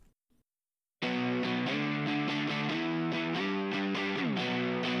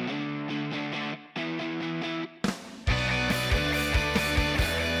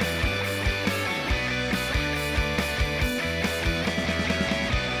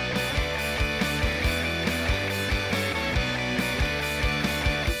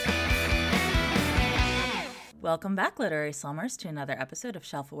Welcome back, literary slummers, to another episode of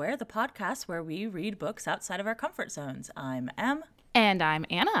Shelf Aware, the podcast where we read books outside of our comfort zones. I'm Em. And I'm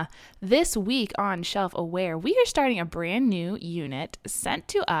Anna. This week on Shelf Aware, we are starting a brand new unit sent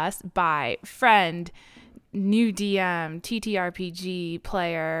to us by friend, new DM, TTRPG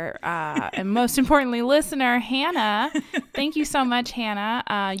player, and most importantly, listener, Hannah. Thank you so much,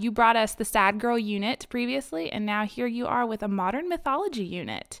 Hannah. You brought us the Sad Girl unit previously, and now here you are with a modern mythology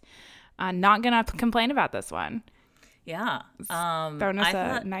unit. Not going to complain about this one. Yeah. Throwing us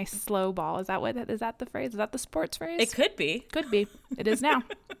a nice slow ball. Is that the phrase? Is that the sports phrase? It could be. Could be. It is now.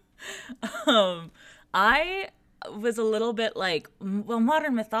 I was a little bit like, well,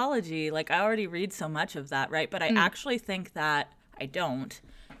 modern mythology, like I already read so much of that, right? But I actually think that I don't.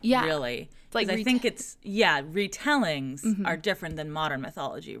 Yeah. Really. Like I think retellings are different than modern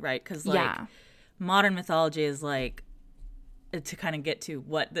mythology, right? Because modern mythology is like, to kind of get to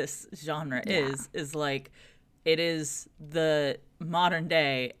what this genre is like, it is the modern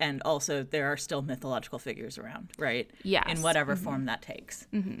day, and also there are still mythological figures around, right? Yes. In whatever form that takes.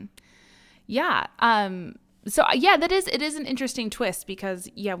 Mm-hmm. Yeah. It is an interesting twist because,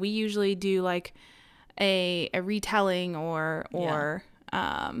 we usually do like a retelling or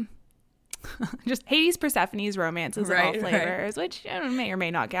just Hades Persephone's romances of all flavors, which may or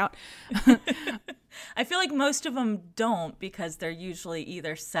may not count. I feel like most of them don't, because they're usually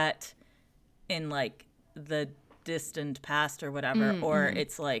either set in like the distant past or whatever, or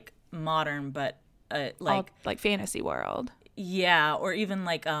it's like modern, but like fantasy world. Yeah, or even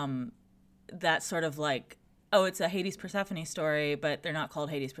like that sort of like, oh, it's a Hades Persephone story, but they're not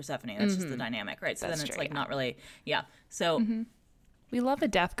called Hades Persephone. That's just the dynamic, right? So That's then it's true, like not really, So we love a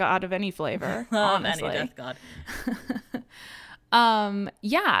death god of any flavor. love honestly. any death god.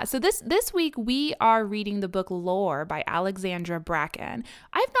 So this week we are reading the book Lore by Alexandra Bracken.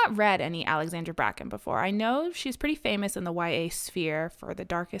 I've not read any Alexandra Bracken before. I know she's pretty famous in the YA sphere for the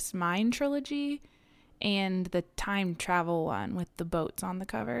Darkest Mind trilogy and the time travel one with the boats on the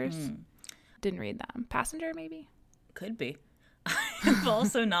covers. Didn't read them. Passenger, maybe? Could be. I've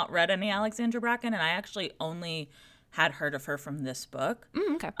also not read any Alexandra Bracken, and I actually only had heard of her from this book.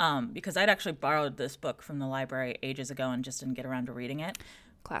 Okay. Because I'd actually borrowed this book from the library ages ago and just didn't get around to reading it.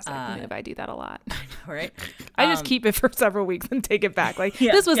 Classic move. I do that a lot. Right? I just keep it for several weeks and take it back. Like,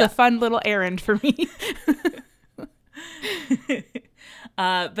 this was a fun little errand for me.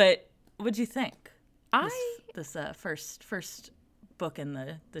 But what'd you think? This first book in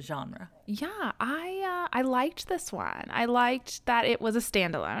the genre. Yeah, I liked this one. I liked that it was a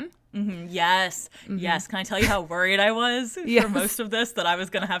standalone. Mm-hmm. Yes. Yes. Can I tell you how worried I was for most of this, that I was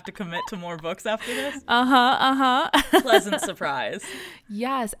going to have to commit to more books after this? Pleasant surprise.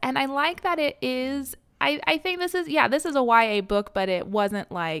 Yes. And I like that it is, I think this is a YA book, but it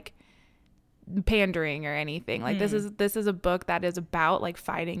wasn't like pandering or anything. Like this is a book that is about like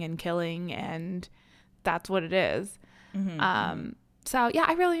fighting and killing, and that's what it is. So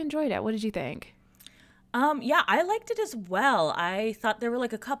I really enjoyed it. What did you think? I liked it as well. I thought there were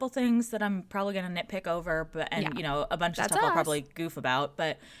like a couple things that I'm probably going to nitpick over, a bunch of stuff I'll probably goof about.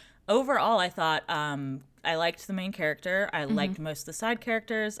 But overall, I thought I liked the main character. I liked most of the side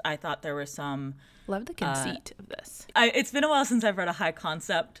characters. I thought there were some... Love the conceit of this. It's been a while since I've read a high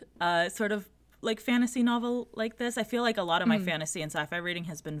concept sort of like fantasy novel like this. I feel like a lot of my fantasy and sci-fi reading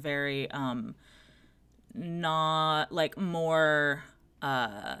has been very not like more...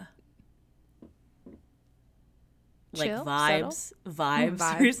 like chill, vibes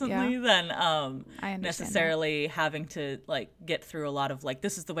recently than necessarily having to like get through a lot of like,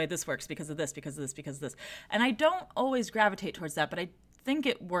 this is the way this works because of this, because of this, because of this. And I don't always gravitate towards that, but I think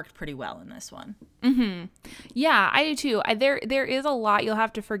it worked pretty well in this one. Yeah, I do too. There is a lot you'll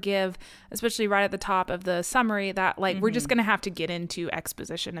have to forgive, especially right at the top of the summary, that like we're just gonna have to get into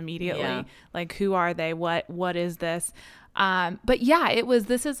exposition immediately. Like, who are they? What is this? But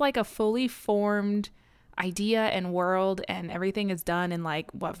this is like a fully formed idea and world, and everything is done in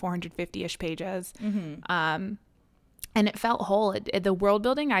like 450-ish pages. And it felt whole. The world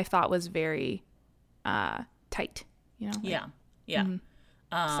building I thought was very tight,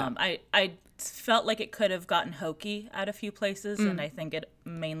 I felt like it could have gotten hokey at a few places, and I think it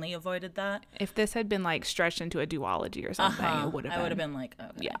mainly avoided that. If this had been like stretched into a duology or something, it would have been. I would have been like,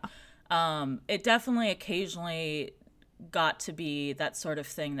 okay. It definitely occasionally got to be that sort of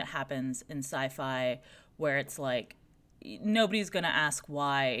thing that happens in sci-fi where it's like nobody's going to ask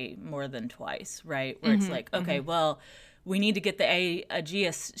why more than twice, right? Where it's like, okay, well, we need to get the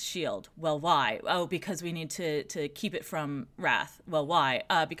Aegeus shield. Well, why? Oh, because we need to keep it from Wrath. Well, why?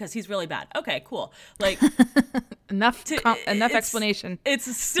 Because he's really bad. Okay, cool. Like enough explanation.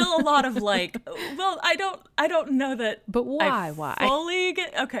 It's still a lot of like, well, I don't know that. But why? Why? Fully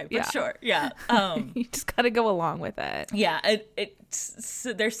get okay, but sure, yeah. You just got to go along with it. Yeah,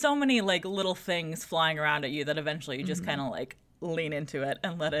 there's so many like little things flying around at you that eventually you just kind of like lean into it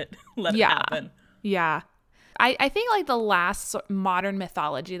and let it happen. Yeah. I think like the last modern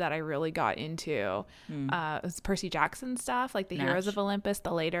mythology that I really got into was Percy Jackson stuff, like the Heroes of Olympus,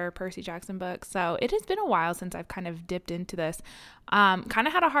 the later Percy Jackson books. So it has been a while since I've kind of dipped into this. Kind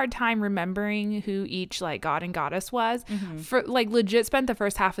of had a hard time remembering who each like god and goddess was. For like legit spent the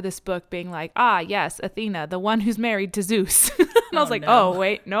first half of this book being like, yes, Athena, the one who's married to Zeus. And I was like, no. Oh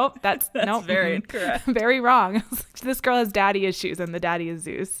wait, nope, that's nope, very incorrect, very wrong. This girl has daddy issues, and the daddy is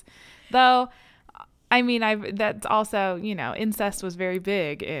Zeus, though. I mean, that's also, incest was very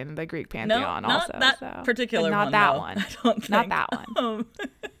big in the Greek pantheon. Not that particular one. Not that one. I don't think. Not that one.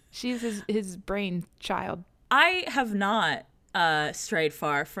 She's his brainchild. I have not strayed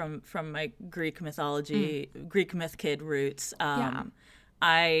far from my Greek mythology, Greek myth kid roots.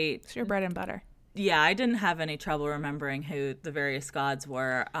 It's your bread and butter. Yeah, I didn't have any trouble remembering who the various gods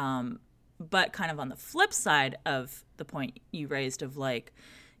were. But kind of on the flip side of the point you raised of like,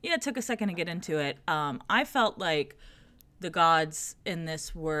 yeah, it took a second to get into it. I felt like the gods in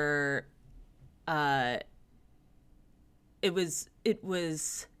this were, it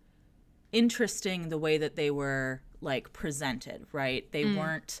was interesting the way that they were like presented, right? They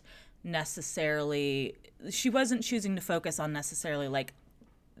weren't necessarily, she wasn't choosing to focus on necessarily like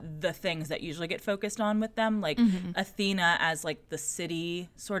the things that usually get focused on with them, like Athena as like the city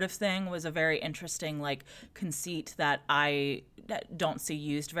sort of thing was a very interesting like conceit that I don't see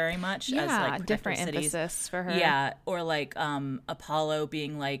used very much as like different cities. Emphasis for her. Yeah, or like Apollo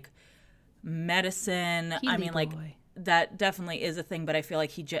being like medicine. Healy I mean, boy. like that definitely is a thing, but I feel like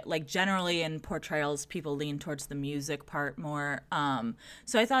he like generally in portrayals people lean towards the music part more.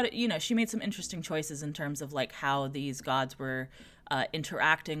 So I thought she made some interesting choices in terms of like how these gods were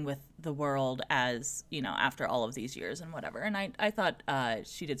interacting with the world as after all of these years and whatever. And I thought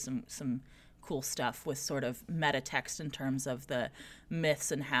she did some cool stuff with sort of meta text in terms of the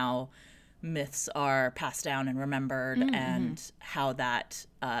myths and how myths are passed down and remembered and how that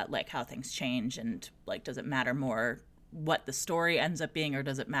like how things change and like does it matter more what the story ends up being or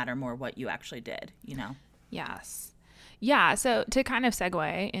does it matter more what you actually did, Yes. Yeah, so to kind of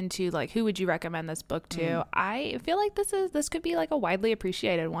segue into like who would you recommend this book to? I feel like this could be like a widely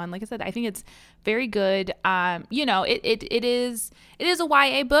appreciated one. Like I said, I think it's very good. It is a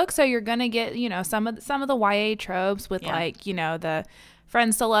YA book, so you're gonna get some of the YA tropes with like the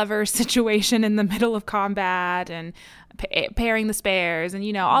friends to lovers situation in the middle of combat and pairing the spares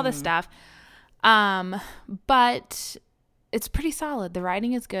and all this stuff. But it's pretty solid. The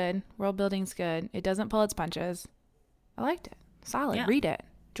writing is good. World building's good. It doesn't pull its punches. I liked it. Solid. Yeah. Read it.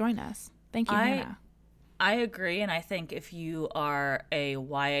 Join us. Thank you, Hannah. I agree, and I think if you are a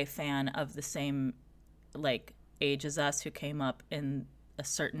YA fan of the same like age as us who came up in a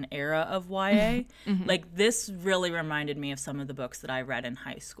certain era of YA, like this really reminded me of some of the books that I read in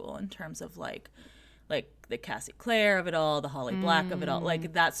high school in terms of like the Cassie Clare of it all, the Holly Black of it all,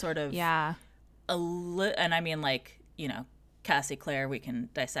 like that sort of and I mean like Cassie Clare, we can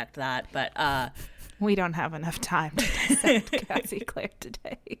dissect that, but we don't have enough time to dissect Cassie Clare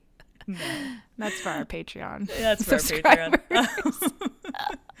today. No. That's for our Patreon. That's for our Patreon.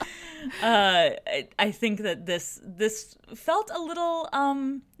 I think that this felt a little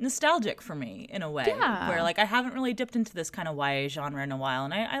nostalgic for me in a way, where like I haven't really dipped into this kind of YA genre in a while,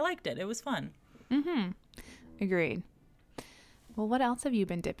 and I liked it. It was fun. Agreed. Well, what else have you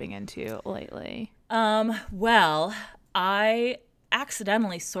been dipping into lately? Well, I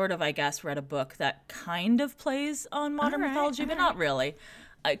accidentally sort of, I guess, read a book that kind of plays on modern mythology, but not really.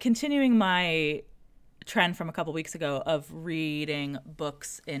 Continuing my trend from a couple weeks ago of reading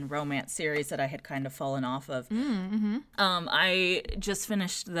books in romance series that I had kind of fallen off of. I just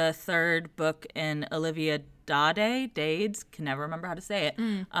finished the third book in Olivia Dade's, can never remember how to say it,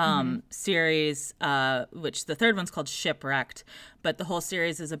 series, which the third one's called Shipwrecked, but the whole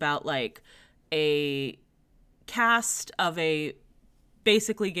series is about like a cast of a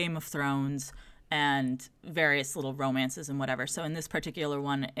basically Game of Thrones and various little romances and whatever. So in this particular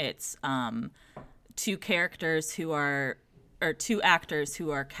one, it's two actors who are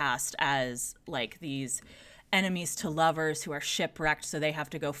cast as like these enemies to lovers who are shipwrecked, so they have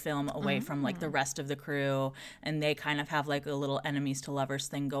to go film away from like the rest of the crew, and they kind of have like a little enemies to lovers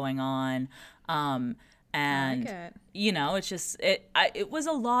thing going on. And I like it. You know, it's just it was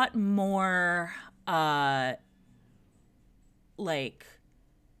a lot more like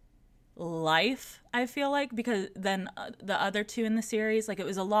life, I feel like, because than the other two in the series. Like, it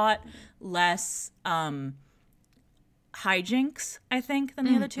was a lot less hijinks, I think, than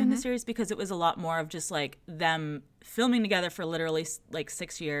the other two in the series, because it was a lot more of just like them filming together for literally like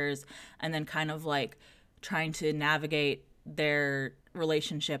 6 years and then kind of like trying to navigate their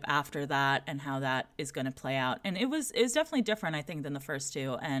relationship after that and how that is going to play out. And it was definitely different, I think, than the first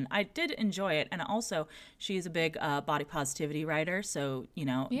two, and I did enjoy it. And also, she's a big body positivity writer, so you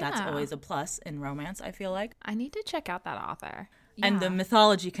know, that's always a plus in romance, I feel like. I need to check out that author. And the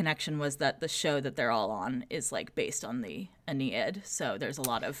mythology connection was that the show that they're all on is like based on the Aeneid, so there's a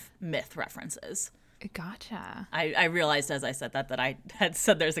lot of myth references. Gotcha. I realized as I said that I had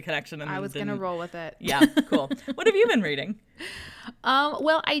said there's a connection. And I was going to roll with it. Yeah, cool. What have you been reading?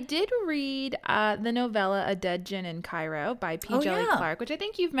 Well, I did read the novella A Dead Djinn in Cairo by P. Djeli Clark, which I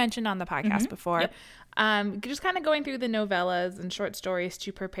think you've mentioned on the podcast before. Yep. Just kind of going through the novellas and short stories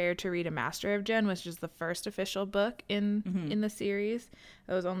to prepare to read A Master of Djinn, which is the first official book in the series.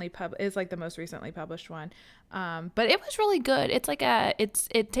 It was only it's like the most recently published one. But it was really good. It's like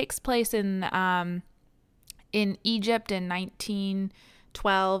it takes place in Egypt in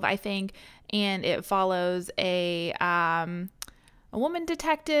 1912, I think, and it follows a woman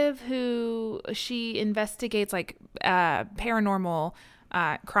detective who she investigates like paranormal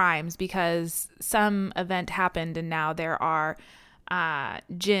crimes because some event happened and now there are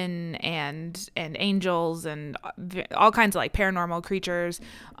jinn and angels and all kinds of like paranormal creatures,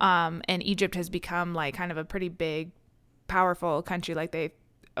 and Egypt has become like kind of a pretty big, powerful country. Like they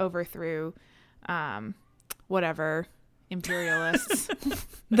overthrew whatever imperialists,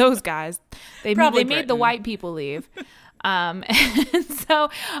 those guys. They made the white people leave. And so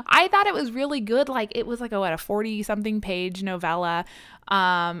I thought it was really good. Like it was like a 40-something page novella,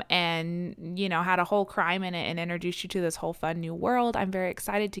 and you know, had a whole crime in it and introduced you to this whole fun new world. I'm very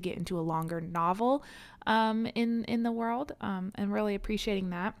excited to get into a longer novel in the world, and really appreciating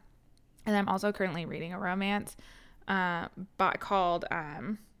that. And I'm also currently reading a romance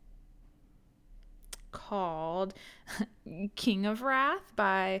called King of Wrath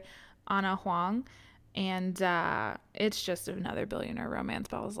by Anna Huang. And it's just another billionaire romance,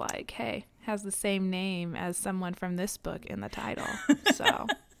 but I was like, hey, has the same name as someone from this book in the title. So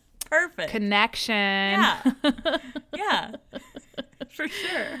perfect connection. Yeah, for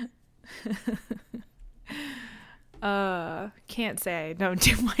sure. Can't say I don't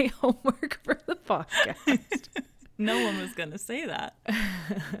do my homework for the podcast. No one was gonna say that.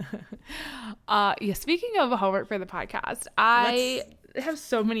 Yeah, speaking of homework for the podcast, I have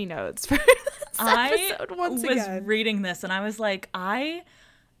so many notes for this episode once again. I was reading this and I was like, I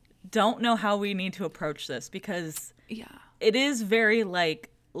don't know how we need to approach this, because it is very like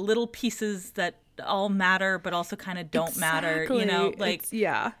little pieces that all matter but also kind of don't matter, you know, like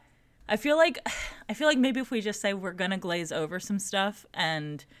I feel like maybe if we just say we're gonna glaze over some stuff,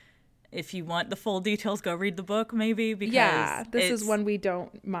 and if you want the full details, go read the book, maybe, because this is one we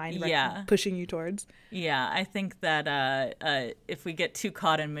don't mind pushing you towards. Yeah, I think that if we get too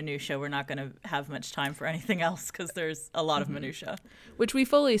caught in minutia, we're not going to have much time for anything else, because there's a lot of minutia. Which we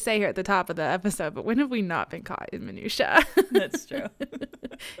fully say here at the top of the episode, but when have we not been caught in minutia? That's true.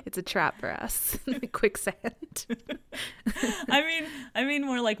 It's a trap for us. Quicksand. I mean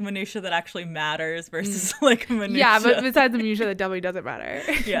more like minutia that actually matters versus like minutia. Yeah, but besides the minutia that definitely doesn't matter.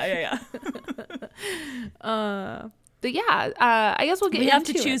 Yeah. But yeah, I guess we have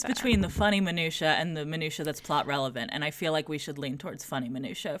to choose between the funny minutia and the minutia that's plot relevant, and I feel like we should lean towards funny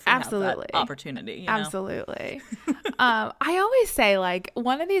minutia if we have that opportunity. You know? Absolutely. I always say, like,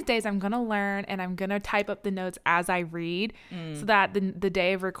 one of these days I'm gonna learn and I'm gonna type up the notes as I read, so that the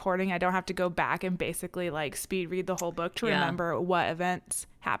day of recording I don't have to go back and basically like speed read the whole book to remember what events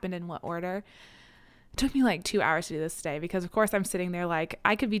happened in what order. It took me like 2 hours to do this today because, of course, I'm sitting there like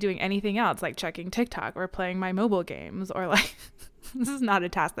I could be doing anything else, like checking TikTok or playing my mobile games, or like this is not a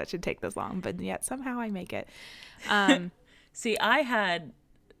task that should take this long, but yet somehow I make it. See, I had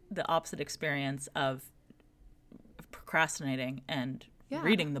the opposite experience of procrastinating and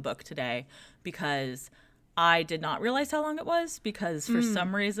reading the book today, because I did not realize how long it was, because for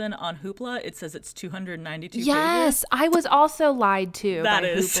some reason on Hoopla it says it's 292 pages. Yes, I was also lied to by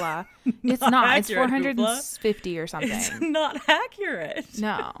Hoopla. It's not. It's 450 or something. It's not accurate.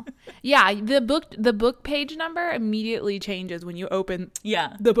 No. Yeah, the book page number immediately changes when you open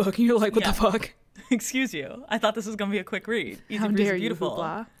the book and you're like, what the fuck? Excuse you. I thought this was going to be a quick read. How dare you,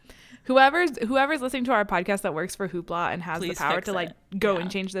 Hoopla? Whoever's listening to our podcast that works for Hoopla and has the power to like go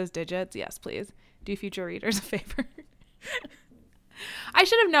and change those digits, yes, please. do future readers a favor. I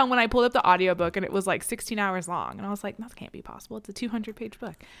should have known when I pulled up the audiobook and it was like 16 hours long. And I was like, that can't be possible. It's a 200-page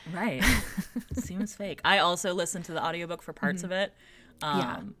book. Right. Seems fake. I also listened to the audiobook for parts of it.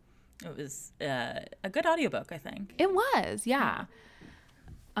 It was a good audiobook, I think. It was, yeah.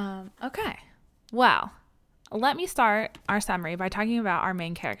 Okay. Well, let me start our summary by talking about our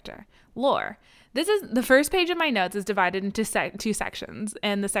main character, Lore. This is the first page of my notes is divided into two sections,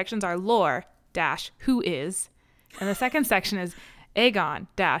 and the sections are lore - who is, and the second section is Aegon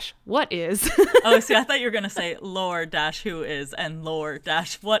 - what is. Oh, see, I thought you were gonna say lore - who is and lore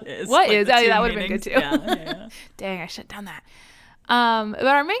 - what is. What is? Oh, that would have been good too. Yeah. Dang, I should have done that. But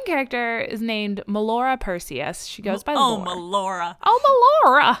our main character is named Melora Perseus. She goes by Lore. Melora. Oh,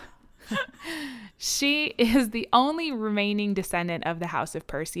 Melora. She is the only remaining descendant of the House of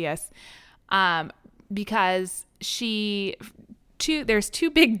Perseus, because there's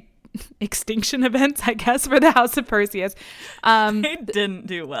two big extinction events, I guess, for the House of Perseus. They didn't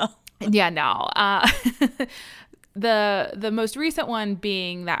do well. Yeah, no. The most recent one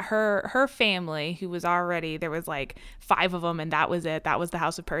being that her family, who was already, there was like 5 of them, and that was it. That was the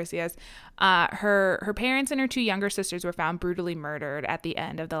House of Perseus. Her parents and her 2 younger sisters were found brutally murdered at the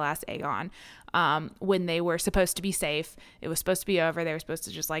end of the last Aegon, when they were supposed to be safe. It was supposed to be over. They were supposed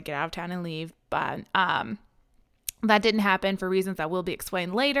to just like get out of town and leave, but that didn't happen for reasons that will be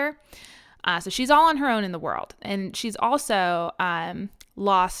explained later. So she's all on her own in the world, and she's also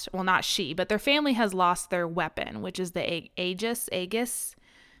lost, well, not she, but their family has lost their weapon, which is the Aegis,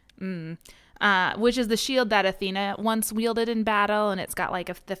 which is the shield that Athena once wielded in battle, and it's got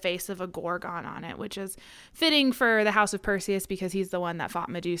like the face of a Gorgon on it, which is fitting for the House of Perseus because he's the one that fought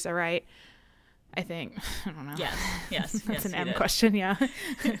Medusa, right? I think. I don't know. Yes. That's an M question, yeah.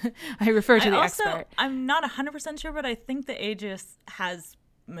 I refer to the expert. I'm not 100% sure, but I think the Aegis has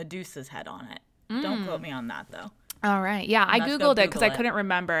Medusa's head on it. Don't quote me on that, though. All right. Yeah, I Googled it because I couldn't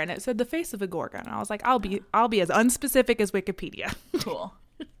remember, and it said the face of a Gorgon. And I was like, I'll be as unspecific as Wikipedia. Cool.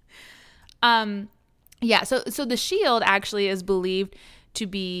 Yeah, so the shield actually is believed to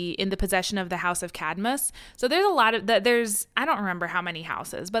be in the possession of the House of Cadmus. So there's a lot of that. I don't remember how many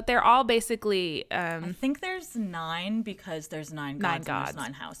houses, but they're all basically I think there's 9 because there's 9 gods. And there's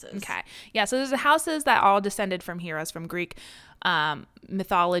 9 houses. Okay. Yeah, so there's the houses that all descended from heroes from Greek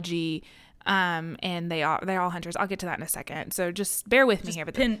mythology, and they're all hunters. I'll get to that in a second. So just bear with me here.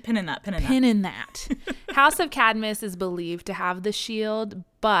 But pin in that. House of Cadmus is believed to have the shield,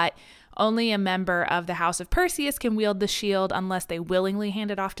 but only a member of the House of Perseus can wield the shield unless they willingly hand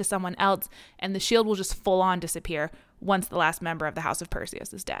it off to someone else, and the shield will just full on disappear once the last member of the House of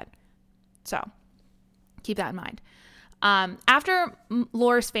Perseus is dead. So keep that in mind. After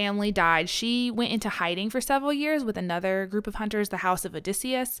Lore's family died, she went into hiding for several years with another group of hunters, the House of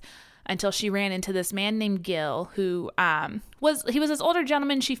Odysseus, until she ran into this man named Gil, who was this older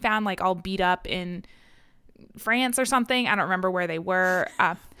gentleman she found like all beat up in France or something. I don't remember where they were,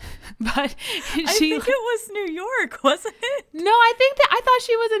 but I think it was New York, wasn't it? No, I thought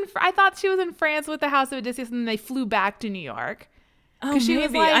she was in France with the House of Odysseus, and then they flew back to New York. Oh, maybe.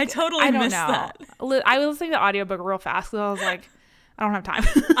 Was like, I totally missed that. I was listening to the audiobook real fast because I was like, I don't have time.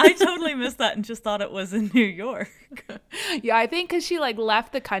 I totally missed that and just thought it was in New York. Yeah, I think because she like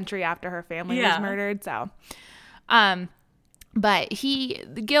left the country after her family was murdered. So, but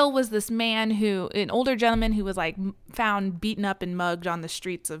Gil was this man an older gentleman who was like found beaten up and mugged on the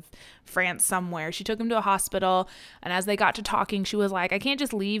streets of France somewhere. She took him to a hospital, and as they got to talking, she was like, I can't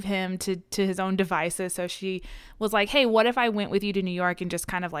just leave him to his own devices. So she was like, hey, what if I went with you to New York and just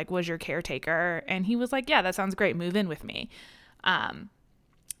kind of like was your caretaker? And he was like, yeah, that sounds great. Move in with me.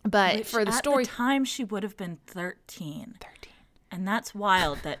 But for the story, at the time she would have been 13. And that's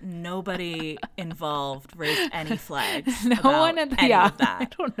wild that nobody involved raised any flags. No one of that. I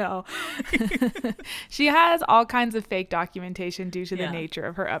don't know. She has all kinds of fake documentation due to the nature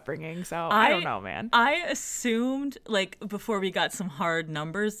of her upbringing. So I don't know, man. I assumed, like, before we got some hard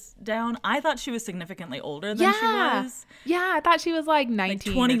numbers down, I thought she was significantly older than she was. Yeah, I thought she was like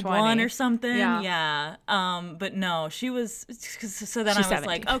 19 like 21 or something. Yeah. But no, she was. So then I was 17.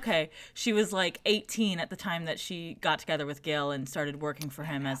 Like, okay, she was like 18 at the time that she got together with Gil and started working for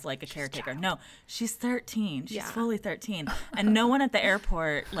him as like a caretaker. No, she's 13. She's fully 13. And no one at the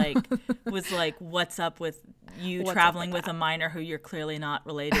airport like was like, what's up with you traveling with a minor who you're clearly not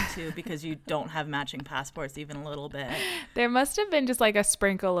related to because you don't have matching passports even a little bit. There must have been just like a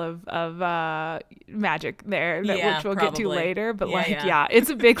sprinkle of magic there, which we'll get to later. But it's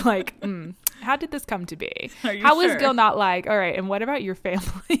a big like, how did this come to be? How was Gil not like, all right, and what about your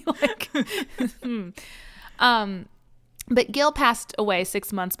family? Like, But Gil passed away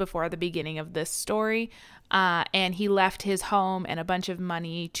 6 months before the beginning of this story, and he left his home and a bunch of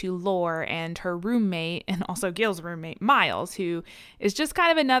money to Lore and her roommate, and also Gil's roommate, Miles, who is just kind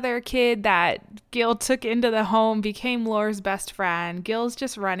of another kid that Gil took into the home, became Lore's best friend. Gil's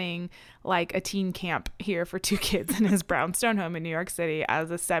just running like a teen camp here for 2 kids in his brownstone home in New York City as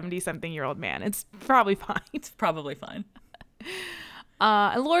a 70-something-year-old man. It's probably fine. It's probably fine.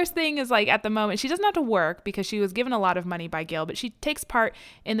 And Lore's thing is like at the moment she doesn't have to work because she was given a lot of money by Gil, but she takes part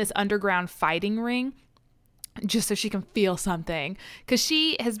in this underground fighting ring just so she can feel something because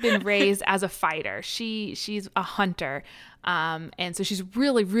she has been raised as a fighter. She's a hunter, and so she's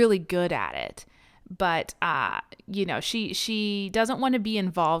really, really good at it. But she doesn't want to be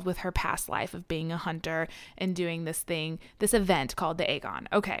involved with her past life of being a hunter and doing this event called the Aegon.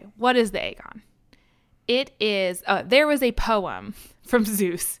 Okay, what is the Aegon? It is, there was a poem from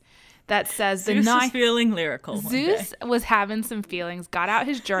Zeus that says Zeus is feeling lyrical. Zeus was having some feelings, got out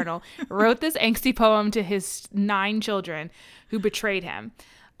his journal, wrote this angsty poem to his 9 children who betrayed him.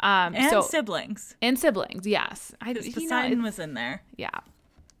 Siblings. And siblings, yes. Poseidon was in there. Yeah.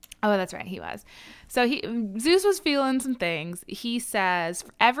 Oh, that's right. He was. So Zeus was feeling some things. He says,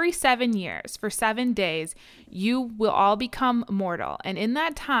 every 7 years, for 7 days, you will all become mortal. And in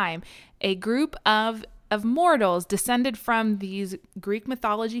that time, a group of mortals descended from these Greek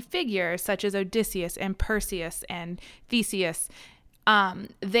mythology figures such as Odysseus and Perseus and Theseus.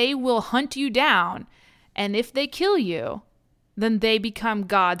 They will hunt you down. And if they kill you, then they become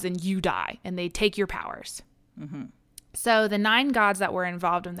gods and you die and they take your powers. Mm-hmm. So the 9 gods that were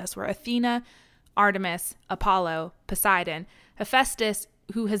involved in this were Athena, Artemis, Apollo, Poseidon, Hephaestus,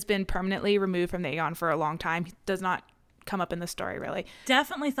 who has been permanently removed from the Aegon for a long time. He does not come up in the story, really.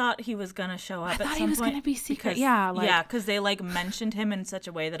 Definitely thought he was going to show up at some point. I thought he was going to be secret. Because they mentioned him in such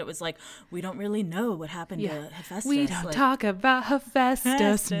a way that it was like, we don't really know what happened to Hephaestus. We don't talk about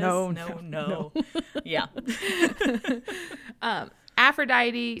Hephaestus. No. Yeah.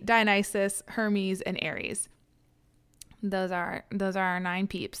 Aphrodite, Dionysus, Hermes, and Ares. Those are our 9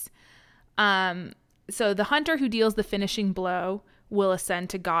 peeps. So the hunter who deals the finishing blow will ascend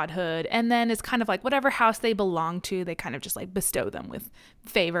to godhood, and then it's kind of like whatever house they belong to, they kind of just like bestow them with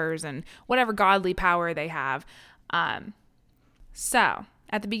favors and whatever godly power they have. So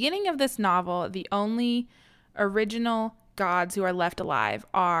at the beginning of this novel, the only original gods who are left alive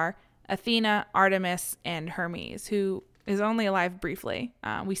are Athena, Artemis, and Hermes, who is only alive briefly.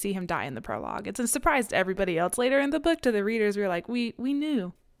 We see him die in the prologue. It's a surprise to everybody else later in the book. To the readers, we're like, we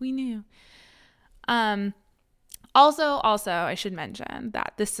knew. Also, I should mention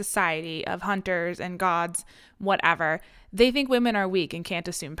that this society of hunters and gods, whatever, they think women are weak and can't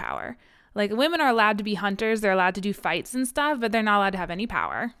assume power. Like, women are allowed to be hunters. They're allowed to do fights and stuff, but they're not allowed to have any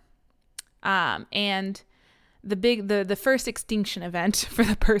power. And the first extinction event for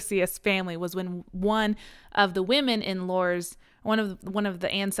the Perseus family was when one of the women in Lore's, one of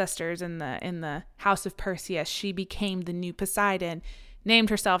the ancestors in the house of Perseus, she became the new Poseidon, named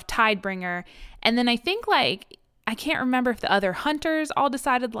herself Tidebringer. And then I think I can't remember if the other hunters all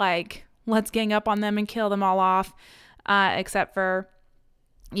decided let's gang up on them and kill them all off, except for,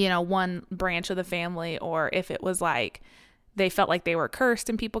 one branch of the family, or if it was they felt like they were cursed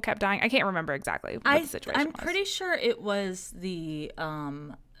and people kept dying. I can't remember exactly what the situation was. I'm pretty sure it was the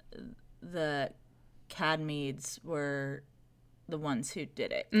Cadmeads were the ones who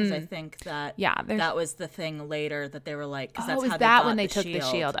did it, because I think that that was the thing later that they were like, because that's how they got when they took the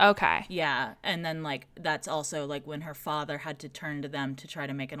shield. Okay. Yeah, and then that's also when her father had to turn to them to try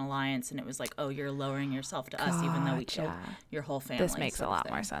to make an alliance, and it was like, oh, you're lowering yourself to us even though we killed your whole family. This makes a lot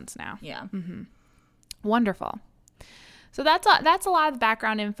more sense now. Yeah. Mm-hmm. Wonderful. So that's a lot of the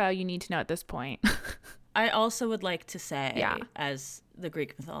background info you need to know at this point. I also would like to say, as the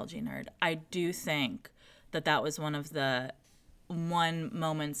Greek mythology nerd, I do think that was one of the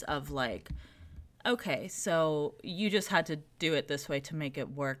moments of okay, so you just had to do it this way to make it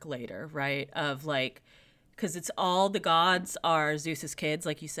work later, right? Of because it's all the gods are Zeus's kids,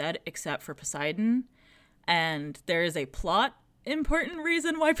 like you said, except for Poseidon. And there is a plot important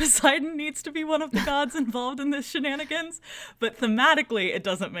reason why Poseidon needs to be one of the gods involved in this shenanigans, but thematically it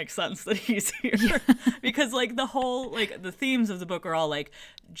doesn't make sense that he's here. Because the whole the themes of the book are all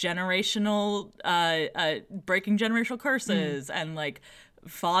generational breaking generational curses and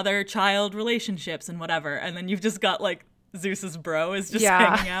father-child relationships and whatever, and then you've just got Zeus's bro is just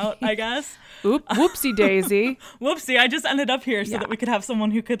hanging out, I guess. Whoopsie daisy. Whoopsie, I just ended up here so that we could have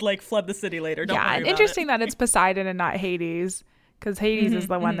someone who could flood the city later. Don't worry about interesting that it's Poseidon and not Hades, because Hades is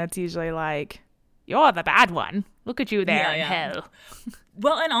the one that's usually you're the bad one. Look at you there in hell.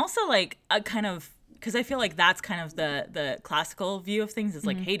 Well, and also a kind of because I feel like that's kind of the classical view of things is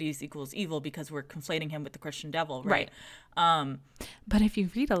like Hades equals evil because we're conflating him with the Christian devil, right? But if you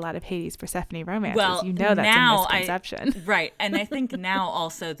read a lot of Hades Persephone romances, you know that's a misconception. Right. And I think now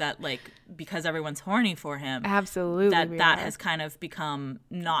also that like because everyone's horny for him, absolutely, that has kind of become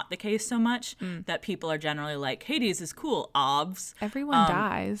not the case so much, that people are generally like, Hades is cool, obvs. Everyone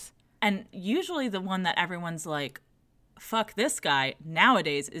dies. And usually the one that everyone's like, fuck this guy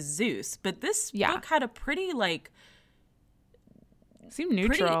nowadays is Zeus. But this book had a pretty like seemed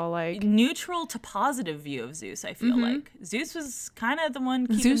neutral, neutral to positive view of Zeus. I feel like Zeus was kind of the one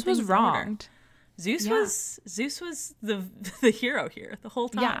keeping Zeus was things wronged. Zeus was the hero here the whole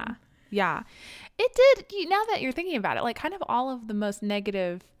time. Yeah. It did. Now that you're thinking about it, like kind of all of the most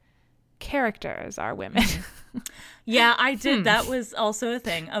negative characters are women. Yeah, I did. That was also a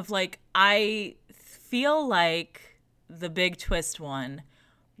thing of like, I feel like the big twist one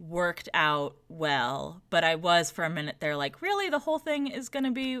worked out well, but I was for a minute there like, really, the whole thing is going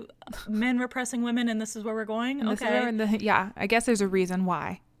to be men repressing women and this is where we're going? Okay. I guess there's a reason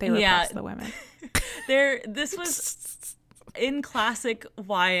why they repress the women. This was in classic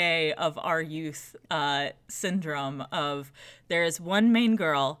YA of our youth syndrome of there is one main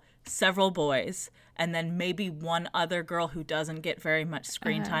girl, several boys, and then maybe one other girl who doesn't get very much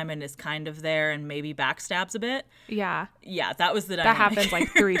screen time and is kind of there and maybe backstabs a bit. Yeah. Yeah, that was the dynamic. That happens like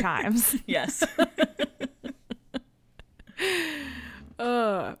 3 times. Yes.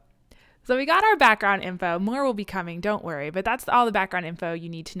 So we got our background info. More will be coming, don't worry. But that's all the background info you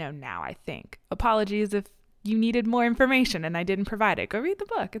need to know now, I think. Apologies if you needed more information and I didn't provide it. Go read the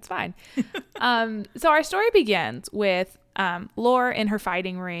book. It's fine. So our story begins with Lore in her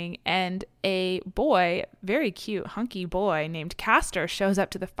fighting ring, and a boy, very cute, hunky boy named Castor shows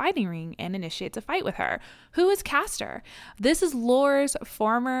up to the fighting ring and initiates a fight with her. Who is Castor? This is Lore's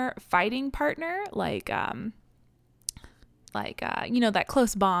former fighting partner, like that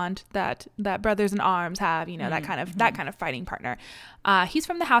close bond that brothers in arms have, that kind of fighting partner. He's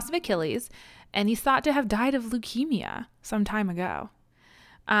from the House of Achilles, and he's thought to have died of leukemia some time ago.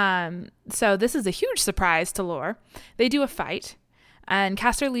 So this is a huge surprise to Lore. They do a fight, and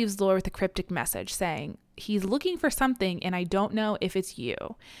Castor leaves Lore with a cryptic message saying, he's looking for something and I don't know if it's you.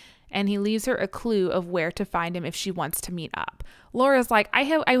 And he leaves her a clue of where to find him if she wants to meet up. Laura's like, I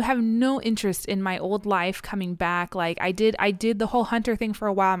have no interest in my old life coming back. Like I did the whole hunter thing for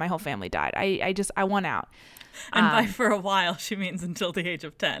a while. My whole family died. I want out. And by for a while, she means until the age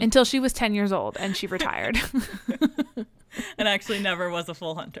of 10. Until she was 10 years old and she retired. And actually never was a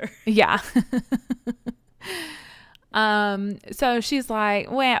full hunter. Yeah. So she's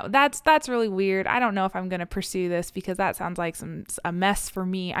like, well, that's really weird. I don't know if I'm going to pursue this because that sounds like a mess for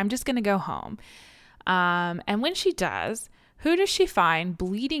me. I'm just going to go home. And when she does, who does she find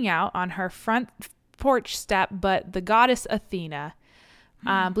bleeding out on her front porch step but the goddess Athena,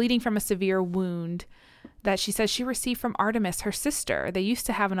 bleeding from a severe wound that she says she received from Artemis, her sister. They used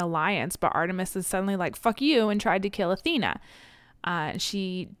to have an alliance, but Artemis is suddenly like, fuck you, and tried to kill Athena.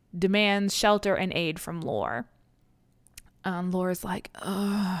 She demands shelter and aid from Lore. Lore's like,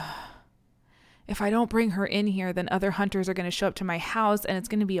 ugh. If I don't bring her in here, then other hunters are going to show up to my house and it's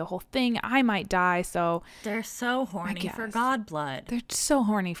going to be a whole thing. I might die, so... They're so horny for god blood. They're so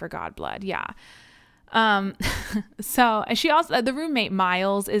horny for god blood, yeah. So and she also, the roommate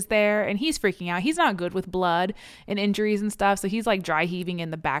Miles is there and he's freaking out. He's not good with blood and injuries and stuff. So he's like dry heaving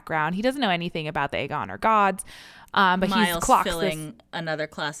in the background. He doesn't know anything about the Aegon or gods. But Miles he's clocked filling another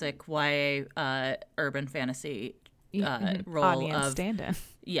classic YA urban fantasy role audience of stand-in.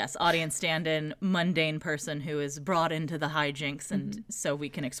 Yes, audience stand-in, mundane person who is brought into the hijinks, and so we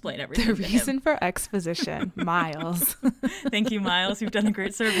can explain everything. The reason for exposition, Miles. Thank you, Miles. You've done a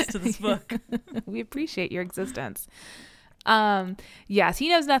great service to this book. We appreciate your existence. Yes, he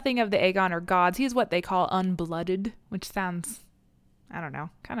knows nothing of the Aegon or gods. He's what they call unblooded, which sounds, I don't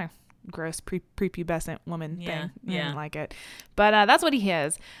know, kind of gross prepubescent woman thing. I didn't like it, but that's what he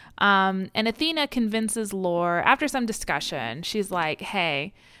is. And Athena convinces Lore after some discussion. She's like,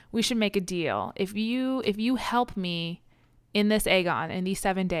 hey, we should make a deal. If you help me in this Aegon in these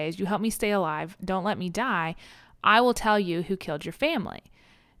 7 days, you help me stay alive, don't let me die, I will tell you who killed your family.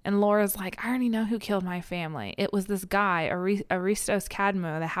 And Laura's like, I already know who killed my family. It was this guy, Aristos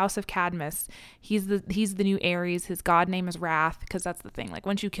Cadmo, the House of Cadmus. He's the new Ares. His god name is Wrath, because that's the thing. Like,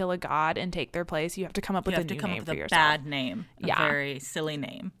 once you kill a god and take their place, you have to come up with a new name for yourself. Bad name. A very silly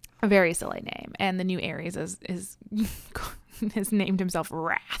name. A very silly name. And the new Ares is has named himself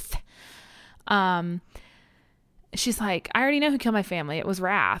Wrath. she's like, I already know who killed my family. It was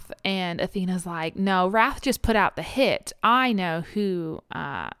Wrath. And Athena's like, no, Wrath just put out the hit. I know who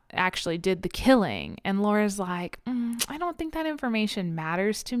actually did the killing. And Laura's like, I don't think that information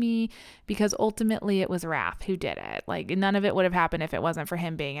matters to me because ultimately it was Wrath who did it. Like, none of it would have happened if it wasn't for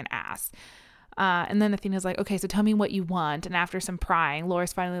him being an ass. And then Athena's like, okay, so tell me what you want. And after some prying,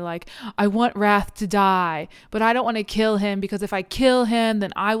 Laura's finally like, I want Wrath to die, but I don't want to kill him because if I kill him,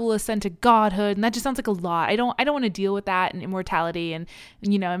 then I will ascend to godhood. And that just sounds like a lot. I don't want to deal with that and immortality and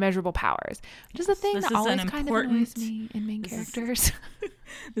immeasurable powers, which is a thing that always kind of annoys me in main characters.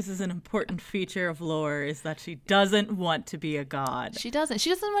 This is an important feature of lore, is that she doesn't want to be a god. She doesn't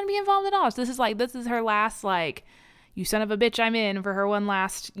want to be involved at all. So this is her last, like, you son of a bitch, I'm in for her one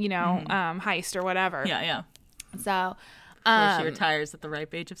last, heist or whatever. Yeah. So, she retires at the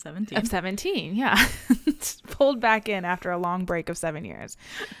ripe age of 17. Of 17, yeah. Pulled back in after a long break of 7 years.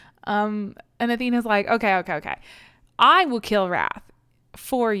 And Athena's like, okay. I will kill Wrath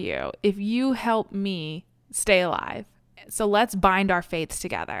for you if you help me stay alive. So let's bind our fates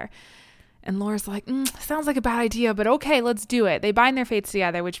together. And Laura's like, sounds like a bad idea, but okay, let's do it. They bind their fates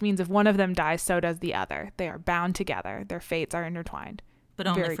together, which means if one of them dies, so does the other. They are bound together. Their fates are intertwined. But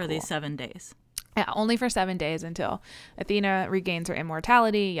only for these 7 days. Yeah, only for 7 days until Athena regains her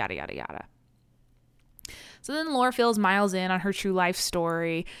immortality, yada, yada, yada. So then Laura fills Miles in on her true life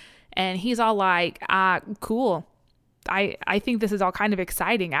story, and he's all like, cool. I think this is all kind of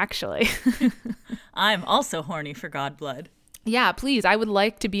exciting, actually. I'm also horny for Godblood. Yeah, please. I would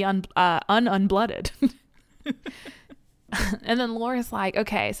like to be unblooded. And then Laura's like,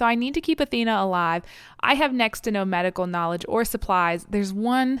 okay, so I need to keep Athena alive. I have next to no medical knowledge or supplies. There's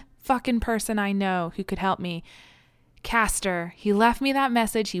one fucking person I know who could help me. Castor. He left me that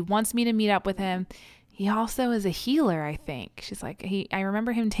message. He wants me to meet up with him. He also is a healer, I think. She's like, I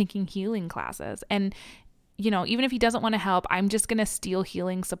remember him taking healing classes. And, even if he doesn't want to help, I'm just going to steal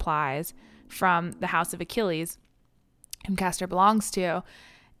healing supplies from the House of Achilles, whom Castor belongs to,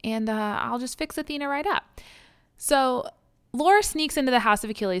 and I'll just fix Athena right up. So Laura sneaks into the House of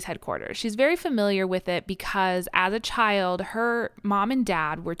Achilles headquarters. She's very familiar with it because as a child, her mom and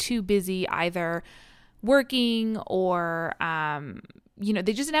dad were too busy either working or,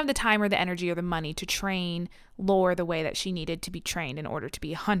 they just didn't have the time or the energy or the money to train Laura the way that she needed to be trained in order to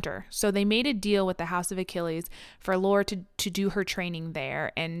be a hunter. So they made a deal with the House of Achilles for Laura to do her training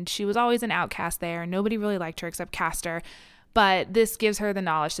there. And she was always an outcast there. Nobody really liked her except Castor. But this gives her the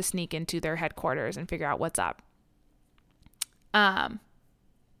knowledge to sneak into their headquarters and figure out what's up.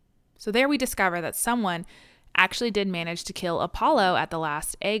 So there we discover that someone actually did manage to kill Apollo at the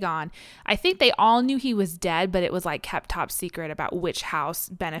last Aegon. I think they all knew he was dead, but it was like kept top secret about which house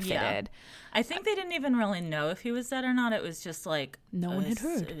benefited. Yeah. I think they didn't even really know if he was dead or not. It was just like, no one had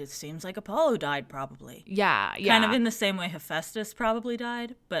heard. It seems like Apollo died probably. Yeah. Kind of in the same way Hephaestus probably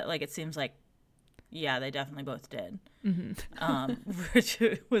died, but like it seems like, yeah, they definitely both did. Mm-hmm. Which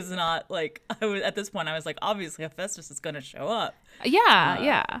was not like, at this point I was like, obviously Hephaestus is going to show up.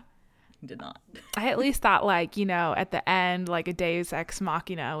 Yeah. Did not. I at least thought at the end, like a Deus Ex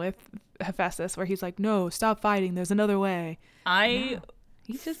Machina with Hephaestus where he's like, no, stop fighting. There's another way. He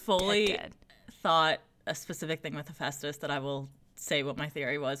just fully thought a specific thing with Hephaestus that I will say what my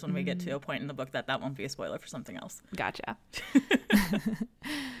theory was when we get to a point in the book that won't be a spoiler for something else. Gotcha.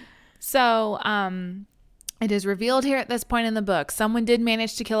 So, it is revealed here at this point in the book. Someone did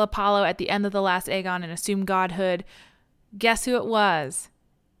manage to kill Apollo at the end of the last Aegon and assume godhood. Guess who it was?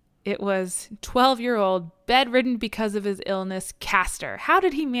 It was 12-year-old, bedridden because of his illness, Castor. How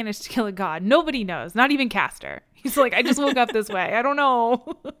did he manage to kill a god? Nobody knows, not even Castor. He's like, I just woke up this way. I don't know.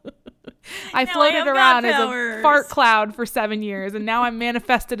 I floated around as a fart cloud for 7 years, and now I'm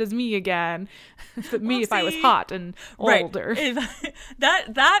manifested as me again. But me if I was hot and older. Right.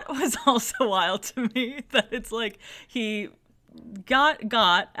 That was also wild to me, that it's like he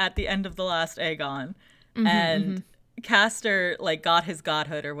got at the end of the last Aegon, and Castor got his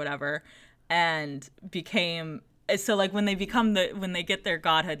godhood or whatever and became, so when they get their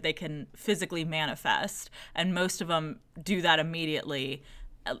godhood, they can physically manifest, and most of them do that immediately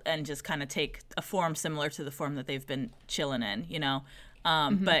and just kind of take a form similar to the form that they've been chilling in,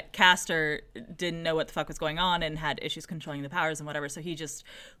 but Castor didn't know what the fuck was going on and had issues controlling the powers and whatever, so he just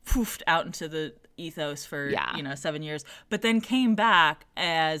poofed out into the ethos for 7 years, but then came back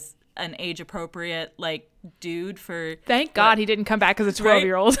as an age-appropriate dude for... Thank God he didn't come back as a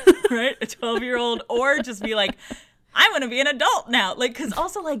 12-year-old. Right? A 12-year-old, or just be like, I'm going to be an adult now. Because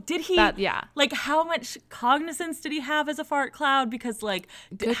also, did he... how much cognizance did he have as a fart cloud? Because,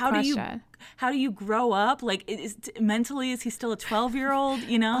 how do you grow up? Mentally, is he still a 12-year-old, Oh,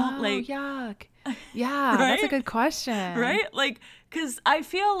 yuck. Yeah, right? That's a good question. Right? Like, because I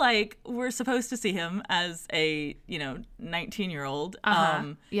feel like we're supposed to see him as a, 19-year-old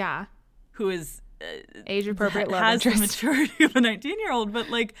Yeah. who is age-appropriate love has interest. the maturity of a 19-year-old, but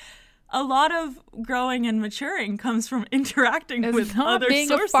like a lot of growing and maturing comes from interacting with other being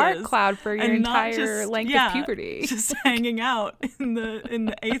sources. A fart cloud for your entire just, length of puberty. Just hanging out in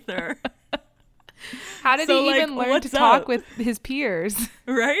the aether. How did he even learn to talk with his peers?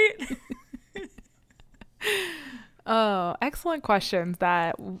 Right? Oh, excellent questions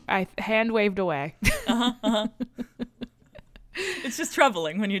that I hand waved away. It's just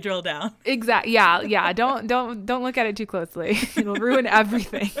troubling when you drill down. Exactly. Yeah. Don't look at it too closely. It'll ruin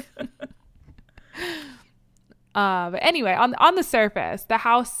everything. But anyway, on the surface, the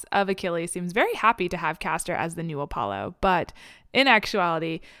House of Achilles seems very happy to have Castor as the new Apollo. But in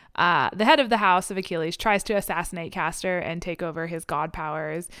actuality, the head of the House of Achilles tries to assassinate Castor and take over his god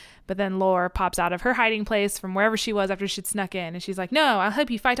powers. But then Lore pops out of her hiding place from wherever she was after she'd snuck in. And she's like, no, I'll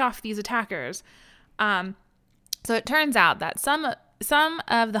help you fight off these attackers. So it turns out that some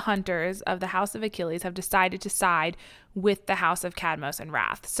of the hunters of the House of Achilles have decided to side with the House of Cadmos and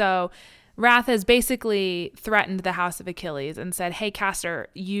Wrath. So Wrath has basically threatened the House of Achilles and said, hey, Castor,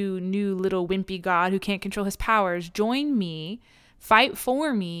 you new little wimpy god who can't control his powers, join me, fight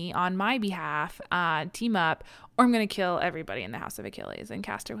for me on my behalf, team up, or I'm going to kill everybody in the House of Achilles. And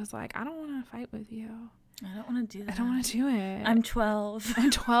Castor was like, I don't want to fight with you. I don't want to do that. I don't want to do it. I'm 12.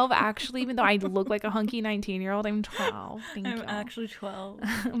 I'm 12, actually, even though I look like a hunky 19-year-old. I'm 12. Thank you. I'm actually 12.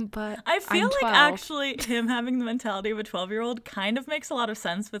 But I feel I'm 12. like actually him having the mentality of a 12-year-old kind of makes a lot of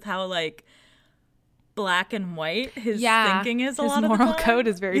sense with how like black and white his thinking is a lot of the time. His moral code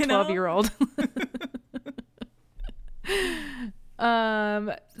is very 12-year-old.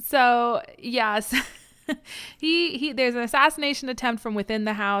 So yes. He there's an assassination attempt from within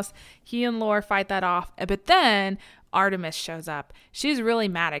the house. He and Lore fight that off, but then Artemis shows up. She's really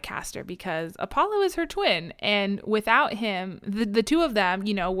mad at Castor because Apollo is her twin, and without him, the two of them,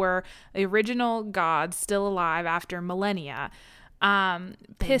 were the original gods still alive after millennia.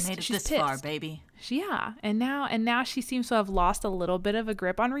 Pissed. Made it She's this pissed. far, baby. And now she seems to have lost a little bit of a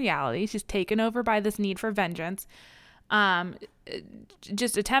grip on reality. She's taken over by this need for vengeance.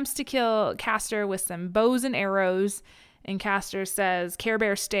 Just attempts to kill Castor with some bows and arrows, and Castor says Care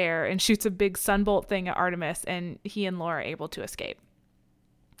Bear stare and shoots a big sunbolt thing at Artemis, and he and Lore are able to escape.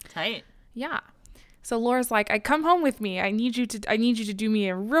 Tight. Yeah. So Lore's like, come home with me. I need you to do me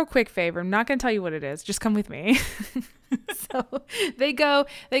a real quick favor. I'm not going to tell you what it is. Just come with me. So they go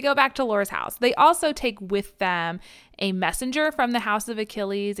back to Lore's house. They also take with them a messenger from the House of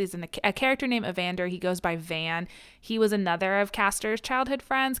Achilles. He's a character named Evander. He goes by Van. He was another of Castor's childhood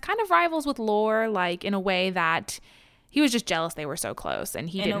friends, kind of rivals with Lore, like in a way that he was just jealous they were so close and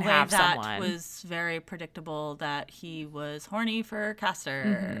he didn't have someone. It was very predictable that he was horny for Castor.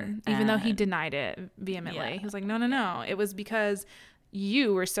 Mm-hmm. Even though he denied it vehemently. Yeah. He was like, no. It was because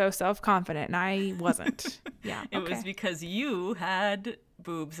you were so self-confident and I wasn't. Yeah. It was because you had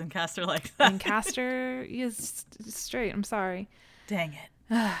boobs and Castor liked that. And Castor is straight. I'm sorry. Dang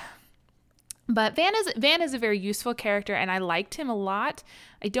it. But Van is a very useful character and I liked him a lot.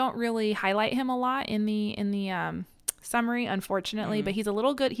 I don't really highlight him a lot in the summary, unfortunately, but he's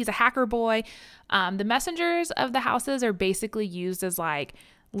a hacker boy. The messengers of the houses are basically used as like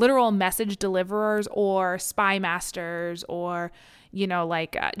literal message deliverers or spy masters or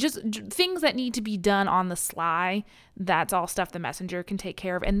just things that need to be done on the sly. That's all stuff the messenger can take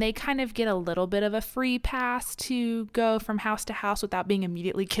care of, and they kind of get a little bit of a free pass to go from house to house without being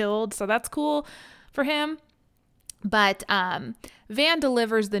immediately killed, so that's cool for him. But Van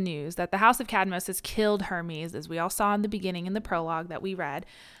delivers the news that the House of Cadmos has killed Hermes, as we all saw in the beginning in the prologue that we read.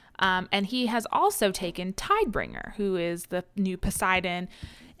 And he has also taken Tidebringer, who is the new Poseidon,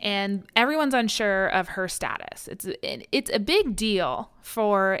 and everyone's unsure of her status. It's a big deal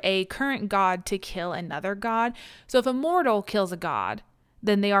for a current god to kill another god. So if a mortal kills a god,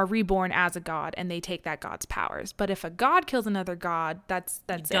 then they are reborn as a god and they take that god's powers. But if a god kills another god, that's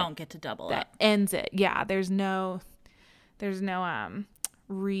it. You don't get to double that up. Ends it. Yeah, there's no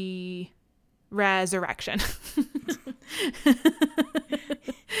resurrection.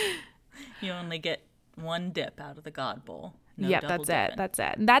 You only get one dip out of the god bowl. No yep, that's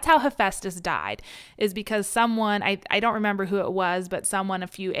it. And that's how Hephaestus died, is because someone, I don't remember who it was, but someone a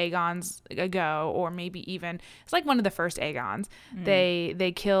few Aegons ago, or maybe even, it's like one of the first Aegons,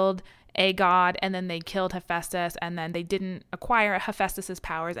 they killed a god and then they killed Hephaestus and then they didn't acquire Hephaestus's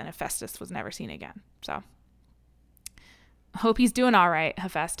powers and Hephaestus was never seen again. So hope he's doing all right,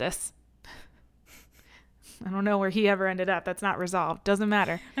 Hephaestus. I don't know where he ever ended up. That's not resolved. Doesn't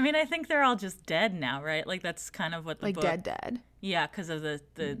matter. I mean, I think they're all just dead now, right? Like, that's kind of what the book... dead. Yeah, because of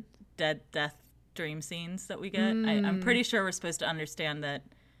the dead death dream scenes that we get. I'm pretty sure we're supposed to understand that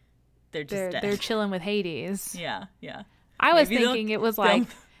they're just dead. They're chilling with Hades. Yeah. I was thinking it was like...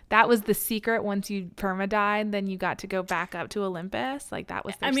 That was the secret. Once you perma-died, then you got to go back up to Olympus. Like, that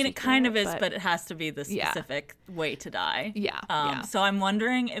was their secret, it kind of is, but it has to be the specific way to die. Yeah. So I'm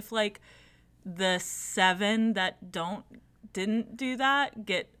wondering if, like, the 7 that didn't do that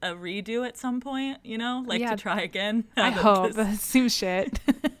get a redo at some point, you know? Like, to try again? I hope. That seems shit.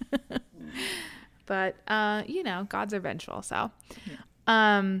 But, gods are vengeful, so...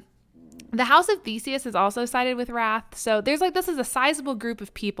 Yeah. The House of Theseus is also sided with Wrath. So this is a sizable group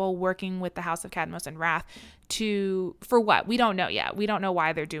of people working with the House of Cadmos and Wrath for what? We don't know yet. We don't know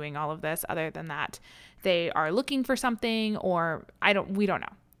why they're doing all of this other than that they are looking for something we don't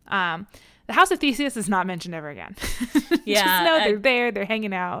know. The House of Theseus is not mentioned ever again. Yeah. Just know they're there. They're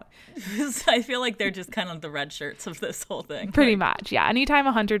hanging out. I feel like they're just kind of the red shirts of this whole thing. Pretty much. Yeah. Anytime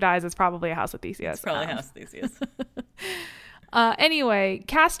a hunter dies, it's probably a House of Theseus. It's probably a House of Theseus. Anyway,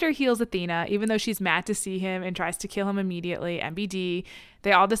 Castor heals Athena, even though she's mad to see him and tries to kill him immediately. MBD.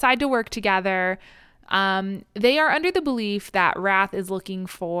 They all decide to work together. They are under the belief that Wrath is looking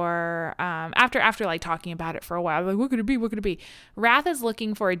for, after like talking about it for a while, like, what could it be? What could it be? Wrath is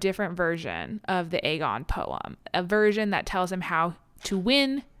looking for a different version of the Aegon poem, a version that tells him how to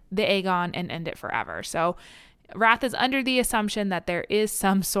win the Aegon and end it forever. So Wrath is under the assumption that there is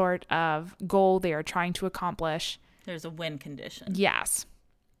some sort of goal they are trying to accomplish. There's a win condition. Yes.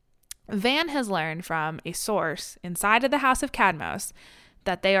 Van has learned from a source inside of the House of Cadmos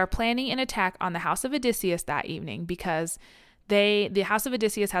that they are planning an attack on the House of Odysseus that evening because the House of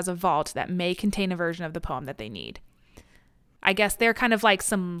Odysseus has a vault that may contain a version of the poem that they need. I guess they're kind of like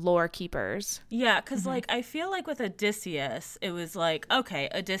some lore keepers. Yeah, because like I feel like with Odysseus, it was like, okay,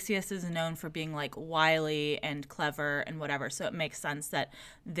 Odysseus is known for being like wily and clever and whatever, so it makes sense that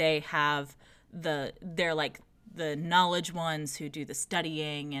they're like the knowledge ones who do the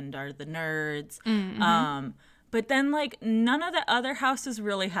studying and are the nerds. Mm-hmm. But then, like, none of the other houses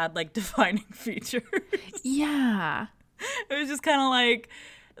really had, like, defining features. Yeah. It was just kind of like,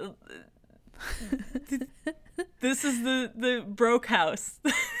 this is the broke house.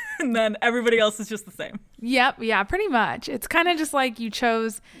 And then everybody else is just the same. Yep. Yeah, pretty much. It's kind of just like you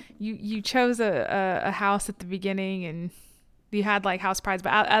chose a house at the beginning and you had like house prides,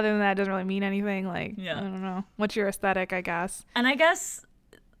 but other than that, it doesn't really mean anything. Like, yeah. I don't know. What's your aesthetic, I guess? And I guess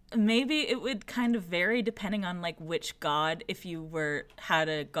maybe it would kind of vary depending on like which god, if you had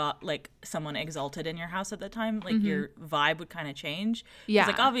a god, like someone exalted in your house at the time, like your vibe would kind of change. Yeah.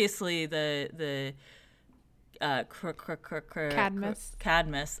 Like obviously the Cadmus.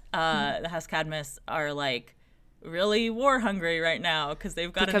 The House Cadmus are like really war hungry right now because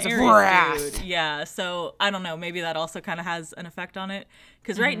they've got because an Ares dude. Yeah, so I don't know, maybe that also kind of has an effect on it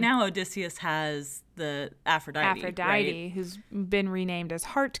because right now Odysseus has the Aphrodite, right? Who's been renamed as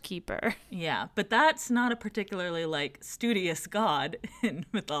Heartkeeper. Yeah, but that's not a particularly like studious god in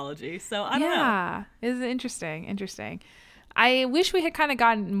mythology, so I don't know. Yeah, it's interesting. I wish we had kind of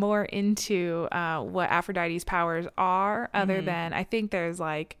gotten more into what Aphrodite's powers are, other than I think there's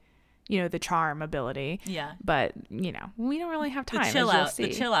like, the charm ability. Yeah. But, we don't really have time. The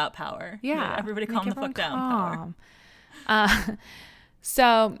chill out power. Yeah. Everybody calm the fuck down power.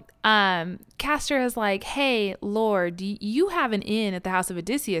 So Castor is like, hey, Lord, you have an inn at the House of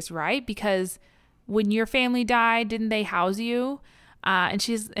Odysseus, right? Because when your family died, didn't they house you? And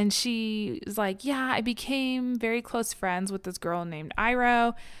she's like, yeah, I became very close friends with this girl named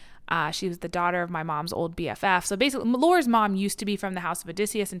Iro. She was the daughter of my mom's old BFF. So basically, Laura's mom used to be from the House of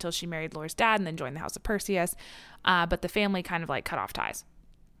Odysseus until she married Laura's dad and then joined the House of Perseus. But the family kind of like cut off ties.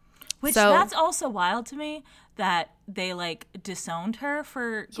 That's also wild to me that they like disowned her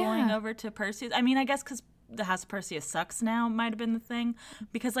for going over to Perseus. I mean, I guess because the House of Perseus sucks now might have been the thing.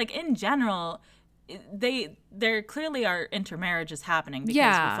 Because like in general, there clearly are intermarriages happening because we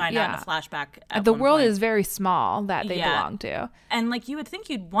find out in a flashback the world is very small that they belong to, and like you would think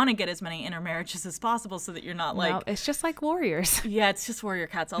you'd want to get as many intermarriages as possible so that you're not like, no, it's just like warriors. Yeah, it's just warrior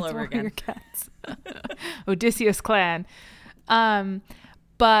cats all over again. Cats. Odysseus clan.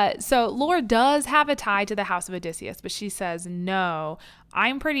 But so Laura does have a tie to the House of Odysseus, but she says, no,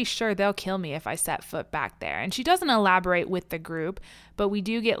 I'm pretty sure they'll kill me if I set foot back there. And she doesn't elaborate with the group, but we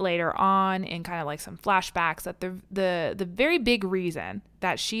do get later on in kind of like some flashbacks that the very big reason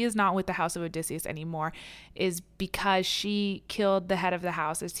that she is not with the House of Odysseus anymore is because she killed the head of the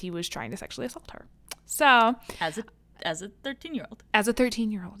house as he was trying to sexually assault her. So as a 13-year-old. As a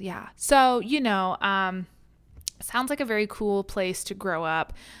 13-year-old, yeah. So, Sounds like a very cool place to grow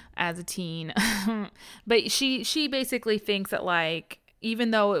up as a teen. But she basically thinks that, like,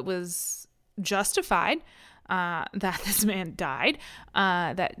 even though it was justified that this man died,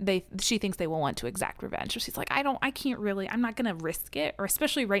 that she thinks they will want to exact revenge. So she's like, I'm not going to risk it, or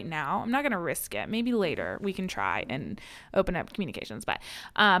especially right now, I'm not going to risk it. Maybe later we can try and open up communications.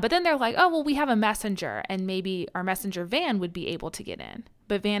 But then they're like, oh, well, we have a messenger, and maybe our messenger Van would be able to get in.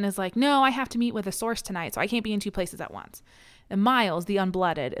 But Van is like, no, I have to meet with a source tonight, so I can't be in two places at once. And Miles, the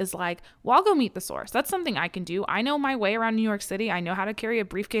unblooded, is like, well, I'll go meet the source. That's something I can do. I know my way around New York City. I know how to carry a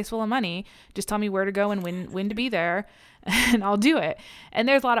briefcase full of money. Just tell me where to go and when to be there, and I'll do it. And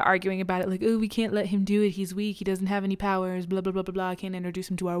there's a lot of arguing about it, like, oh, we can't let him do it. He's weak. He doesn't have any powers, blah, blah, blah, blah, blah. I can't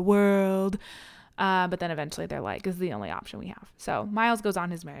introduce him to our world. But then eventually they're like, this is the only option we have. So Miles goes on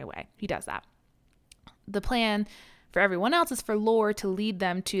his merry way. He does that. The plan for everyone else is for Lore to lead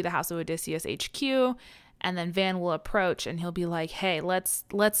them to the House of Odysseus HQ. And then Van will approach and he'll be like, hey, let's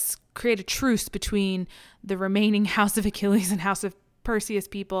create a truce between the remaining House of Achilles and House of Perseus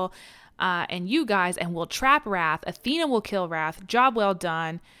people and you guys, and we'll trap Wrath. Athena will kill Wrath. Job well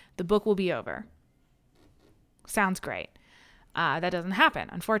done. The book will be over. Sounds great. That doesn't happen,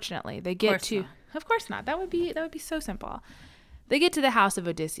 unfortunately. They get to... Of course not. That would be so simple. They get to the House of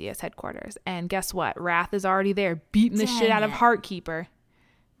Odysseus headquarters, and guess what? Wrath is already there, beating the shit out of Heartkeeper.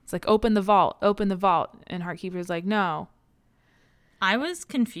 It's like, open the vault. And Heartkeeper's like, no. I was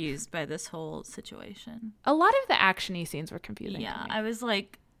confused by this whole situation. A lot of the action-y scenes were confusing. Yeah, I was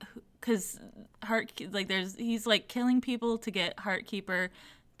like, because he's like killing people to get Heartkeeper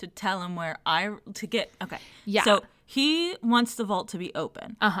to tell him okay. Yeah. So he wants the vault to be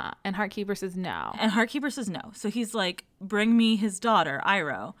open. And Heartkeeper says no. So he's like, bring me his daughter,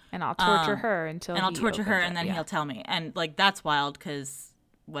 Iroh. And I'll torture her and then he'll tell me. And like, that's wild because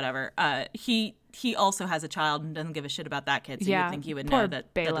whatever. He also has a child and doesn't give a shit about that kid. So you'd think he would know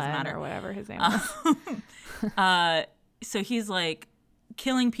that doesn't matter. Or whatever his name was. So he's like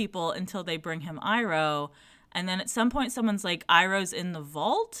killing people until they bring him Iroh. And then at some point someone's like, Iroh's in the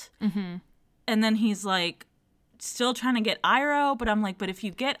vault. Mm-hmm. And then he's like, still trying to get Iroh. But I'm like, but if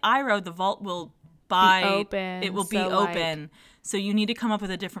you get Iroh, the vault will be open. It will be open. So you need to come up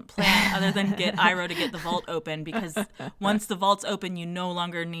with a different plan other than get Iroh to get the vault open, because once the vault's open, you no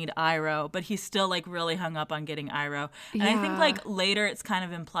longer need Iroh. But he's still like really hung up on getting Iroh. And I think like later it's kind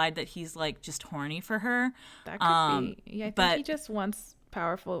of implied that he's like just horny for her. That could be. Yeah, I think he just wants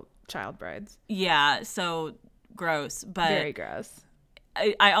powerful child brides. Yeah, so gross. But very gross.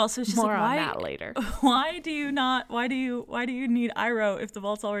 I also just more like, on that later. Why do you need Iroh if the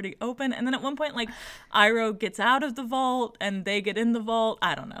vault's already open? And then at one point, like, Iroh gets out of the vault and they get in the vault.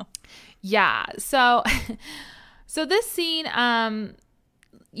 I don't know. Yeah. So this scene,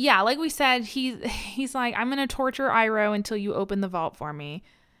 like we said, he's like, I'm gonna torture Iroh until you open the vault for me.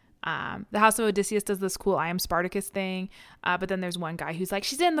 The House of Odysseus does this cool I am Spartacus thing, but then there's one guy who's like,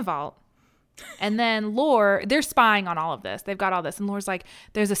 she's in the vault. And then Lore, they're spying on all of this. They've got all this. And Lore's like,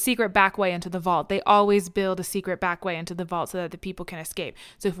 there's a secret back way into the vault. They always build a secret back way into the vault so that the people can escape.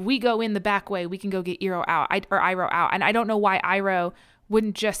 So if we go in the back way, we can go get Iroh out. And I don't know why Iroh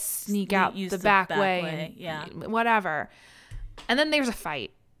wouldn't just sneak out the back way. And whatever. And then there's a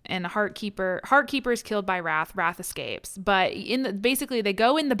fight. And Heartkeeper is killed by Wrath. Wrath escapes. But basically they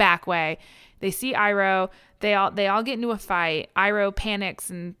go in the back way. They see Iroh. They all get into a fight. Iroh panics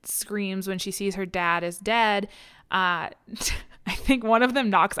and screams when she sees her dad is dead. I think one of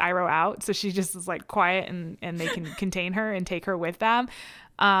them knocks Iroh out, so she just is like quiet and they can contain her and take her with them.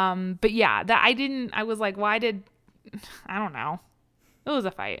 But yeah, I was like, I don't know. It was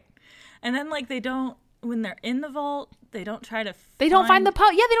a fight. And then like when they're in the vault, they don't try to They don't find the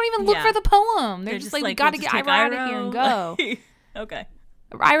poem. Yeah, they don't even look for the poem. They're just like, we got to get Iroh out of here and go. Okay.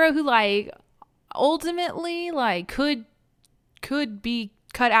 Iroh, who like ultimately like could be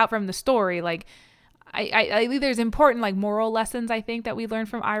cut out from the story. Like I there's important like moral lessons I think that we learn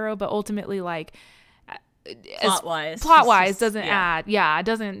from Iroh, but ultimately like plot wise doesn't add. Yeah, it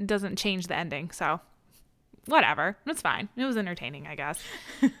doesn't change the ending. So whatever, it's fine. It was entertaining, I guess.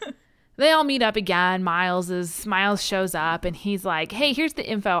 They all meet up again. Miles shows up and he's like, hey, here's the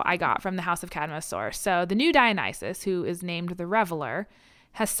info I got from the House of Cadmus source. So the new Dionysus, who is named the Reveler,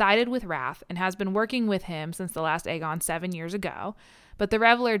 has sided with Wrath and has been working with him since the last Aegon 7 years ago. But the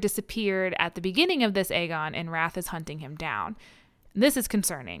Reveler disappeared at the beginning of this Aegon and Wrath is hunting him down. This is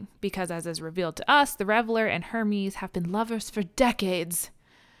concerning because, as is revealed to us, the Reveler and Hermes have been lovers for decades.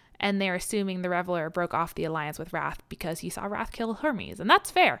 and they're assuming the Reveler broke off the alliance with Wrath because he saw Wrath kill Hermes. And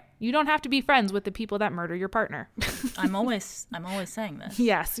that's fair. You don't have to be friends with the people that murder your partner. I'm always saying this.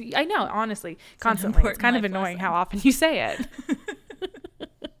 Yes, I know, honestly, constantly. It's kind of annoying how often you say it.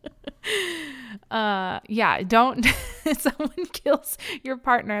 Don't if someone kills your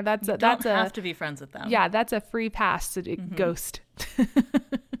partner, that's have to be friends with them. Yeah, that's a free pass to ghost.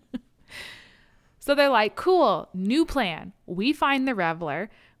 So they're like, cool, new plan. We find the Reveler,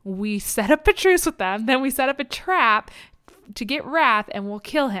 we set up a truce with them, then we set up a trap to get Wrath, and we'll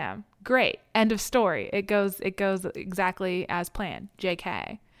kill him. Great. End of story. It goes exactly as planned.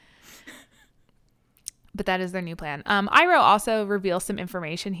 JK. But that is their new plan. Iroh also reveals some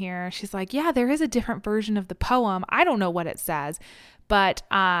information here. She's like, yeah, there is a different version of the poem. I don't know what it says, but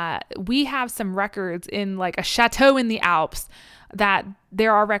we have some records in like a chateau in the Alps that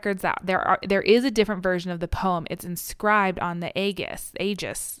there are records that there is a different version of the poem. It's inscribed on the Aegis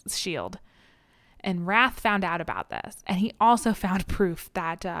shield. And Wrath found out about this. And he also found proof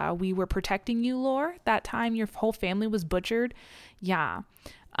that we were protecting you, Lore. That time your whole family was butchered. Yeah.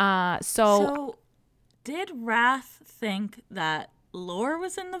 So did Wrath think that Lore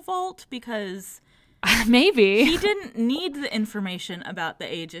was in the vault? Because maybe he didn't need the information about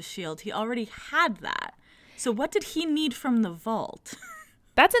the Aegis shield. He already had that. So what did he need from the vault?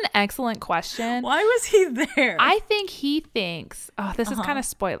 That's an excellent question. Why was he there? I think he thinks, this is kind of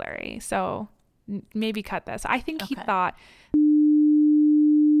spoilery, so maybe cut this. I think he thought.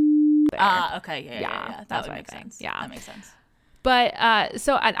 Okay. Yeah. That would make sense. Yeah. That makes sense. But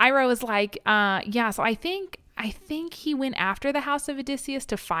and Iroh was like, so I think he went after the House of Odysseus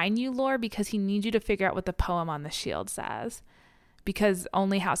to find you, Lore, because he needs you to figure out what the poem on the shield says. Because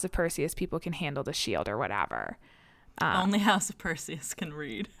only House of Perseus people can handle the shield or whatever. Only House of Perseus can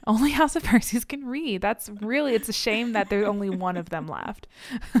read. Only House of Perseus can read. It's a shame that there's only one of them left.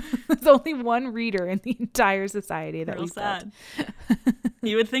 There's only one reader in the entire society that we've built.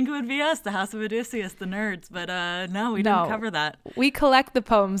 You would think it would be us, the House of Odysseus, the nerds, but no, we didn't cover that. We collect the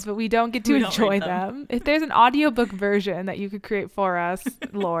poems, but we don't get to enjoy them. If there's an audiobook version that you could create for us,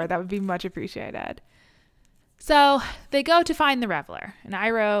 Lore, that would be much appreciated. So they go to find the Reveler, and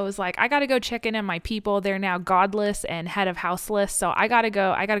Iroh is like, I got to go check in on my people. They're now godless and head of houseless. So I got to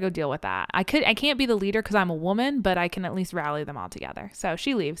go deal with that. I can't be the leader because I'm a woman, but I can at least rally them all together. So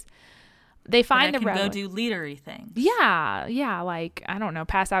she leaves. They find the Reveler. Go do leadery things. Yeah. Like, I don't know,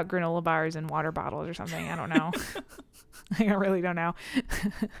 pass out granola bars and water bottles or something. I don't know. I really don't know.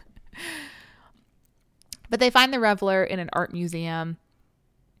 But they find the Reveler in an art museum.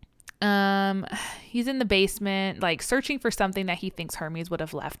 He's in the basement, like searching for something that he thinks Hermes would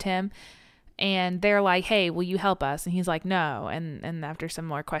have left him. And they're like, hey, will you help us? And he's like, no. And after some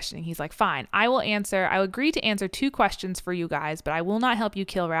more questioning, he's like, fine, I will agree to answer 2 questions for you guys, but I will not help you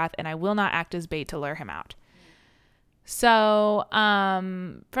kill Wrath, and I will not act as bait to lure him out. So,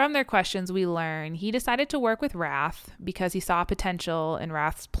 from their questions, we learn he decided to work with Wrath because he saw potential in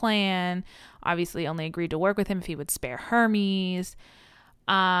Wrath's plan. Obviously only agreed to work with him if he would spare Hermes.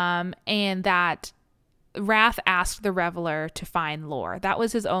 And that Wrath asked the Reveler to find Lore. That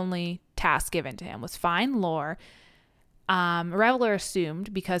was his only task given to him, was find Lore. Reveler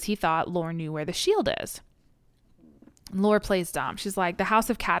assumed because he thought Lore knew where the shield is. Lore plays dumb. She's like, the House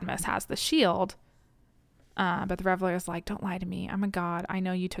of Cadmus has the shield. But the Reveler is like, don't lie to me. I'm a god. I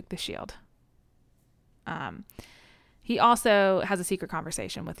know you took the shield. He also has a secret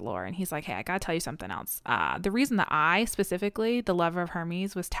conversation with Lore, and he's like, hey, I gotta tell you something else. The reason that I, specifically, the lover of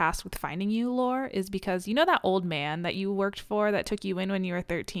Hermes, was tasked with finding you, Lore, is because you know that old man that you worked for that took you in when you were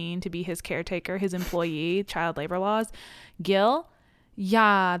 13 to be his caretaker, his employee, child labor laws? Gil?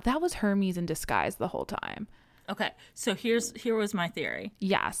 Yeah, that was Hermes in disguise the whole time. Okay, so here was my theory.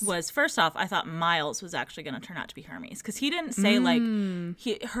 Yes. Was first off, I thought Miles was actually going to turn out to be Hermes because he didn't say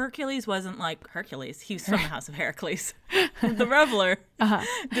Hercules wasn't like Hercules. He was from the House of Heracles. The Reveler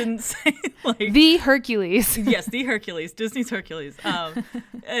didn't say like the Hercules. Yes, the Hercules, Disney's Hercules.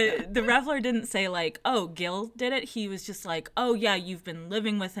 The Reveler didn't say like, oh, Gil did it. He was just like, oh yeah, you've been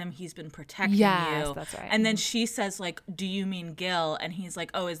living with him. He's been protecting you. Yes, that's right. And then she says like, do you mean Gil? And he's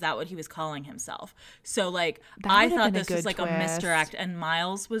like, oh, is that what he was calling himself? So like. I thought this was like twist. A misdirect, and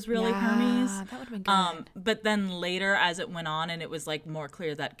Miles was really Hermes. That would have been good. But then later, as it went on, and it was like more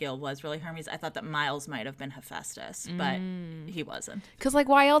clear that Gil was really Hermes, I thought that Miles might have been Hephaestus, but he wasn't. Because like,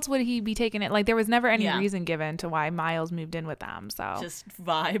 why else would he be taking it? Like, there was never any reason given to why Miles moved in with them. So just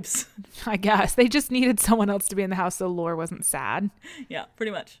vibes. I guess they just needed someone else to be in the house so Lore wasn't sad. Yeah,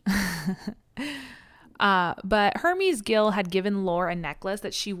 pretty much. But Hermes Gill had given Lore a necklace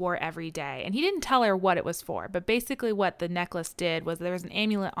that she wore every day. And he didn't tell her what it was for. But basically what the necklace did was there was an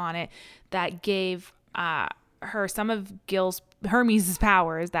amulet on it that gave her some of Hermes'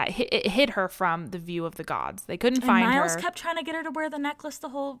 powers that it hid her from the view of the gods. They couldn't find her. Miles kept trying to get her to wear the necklace the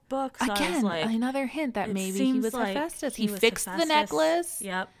whole book. So again, I was like, another hint that maybe he was Hephaestus. He fixed the necklace.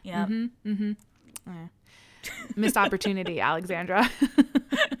 Yep. Missed opportunity, Alexandra.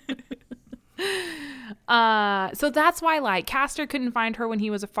 So that's why, like, Castor couldn't find her when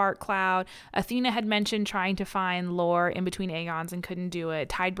he was a fart cloud. Athena had mentioned trying to find Lore in between Aegons and couldn't do it.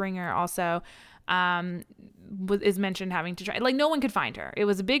 Tidebringer also is mentioned having to try. Like, no one could find her. It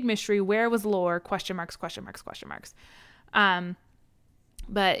was a big mystery. Where was Lore? Question marks.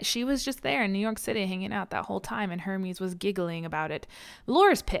 But she was just there in New York City hanging out that whole time, and Hermes was giggling about it.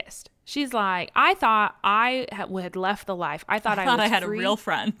 Lore's pissed. She's like, I thought I had left the life. I thought I had free. A real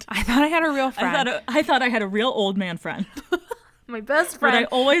friend. I thought I had a real friend. I thought I had a real old man friend. My best friend. What I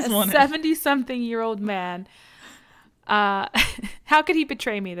always wanted. 70-something-year-old man. How could he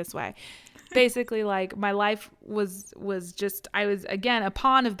betray me this way? Basically, like, my life was just, I was, again, a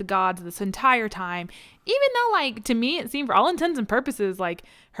pawn of the gods this entire time. Even though, like, to me, it seemed, for all intents and purposes, like,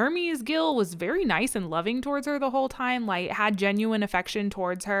 Hermes Gill was very nice and loving towards her the whole time, like, had genuine affection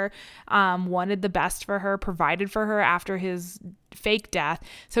towards her, wanted the best for her, provided for her after his fake death.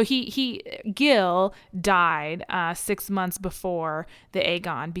 So Gill died 6 months before the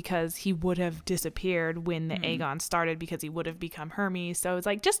Aegon because he would have disappeared when the Aegon started because he would have become Hermes. So it's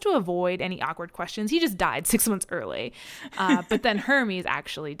like, just to avoid any awkward questions, he just died 6 months early. But then Hermes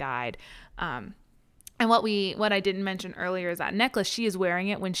actually died. And what I didn't mention earlier is that necklace. She is wearing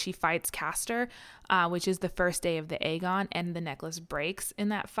it when she fights Castor, which is the first day of the Aegon, and the necklace breaks in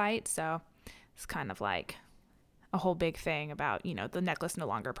that fight. So it's kind of like a whole big thing about, you know, the necklace no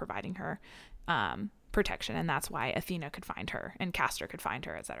longer providing her protection, and that's why Athena could find her and Castor could find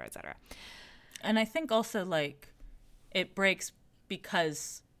her, et cetera, et cetera. And I think also, like, it breaks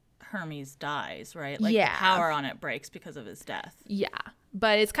because Hermes dies, right? Like, the power on it breaks because of his death. Yeah.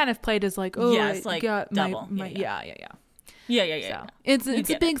 But it's kind of played as like, oh, yeah, it's like got double. Yeah. So it's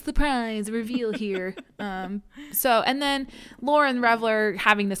a big surprise reveal here. So, and then Lore and Reveler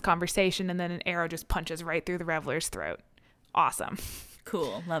having this conversation, and then an arrow just punches right through the Reveler's throat. Awesome.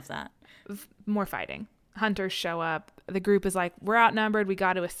 Cool. Love that. More fighting. Hunters show up. The group is like, we're outnumbered. We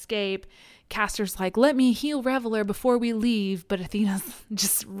got to escape. Castor's like, let me heal Reveler before we leave. But Athena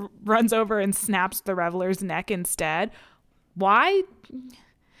just runs over and snaps the Reveler's neck instead. Why?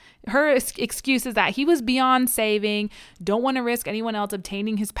 Her excuse is that he was beyond saving, don't want to risk anyone else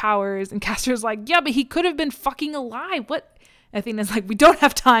obtaining his powers. And Castor's like, yeah, but he could have been fucking alive. What? Athena's like, we don't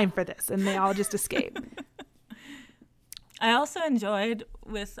have time for this. And they all just escape. I also enjoyed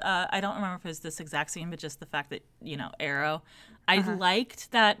with, I don't remember if it was this exact scene, but just the fact that, you know, Arrow. I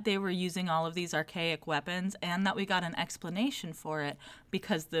liked that they were using all of these archaic weapons and that we got an explanation for it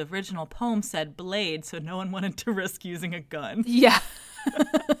because the original poem said blade, so no one wanted to risk using a gun. Yeah.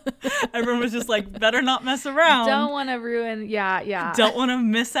 Everyone was just like, better not mess around. Don't want to ruin, yeah. Don't want to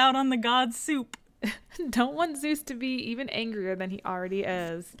miss out on the god's soup. Don't want Zeus to be even angrier than he already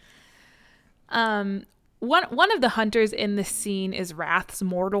is. One of the hunters in this scene is Wrath's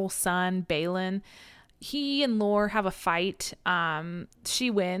mortal son, Balin. He and Lore have a fight. She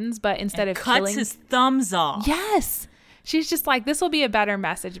wins, but instead of cuts killing, his thumbs off. Yes. She's just like, this will be a better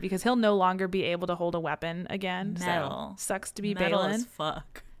message because he'll no longer be able to hold a weapon again. Metal. So sucks to be Metal Balin. As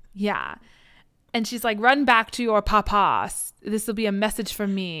fuck. Yeah. And she's like, run back to your papa. This will be a message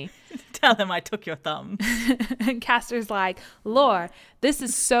from me. Tell him I took your thumb. And Castor's like, Lore, this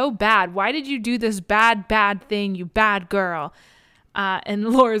is so bad. Why did you do this bad thing, you bad girl?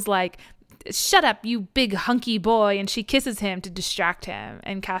 And Lore's like, shut up, you big hunky boy. And she kisses him to distract him.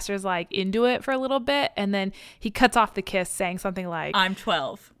 And Castor's like into it for a little bit. And then he cuts off the kiss saying something like, I'm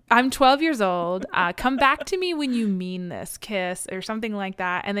 12 years old. Come back to me when you mean this, kiss, or something like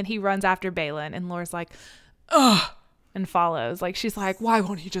that. And then he runs after Balin. And Lore's like, ugh, and follows. Like, she's like, why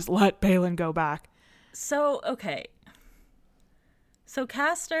won't he just let Balin go back? So, okay. So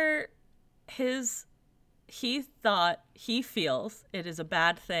Castor, he feels it is a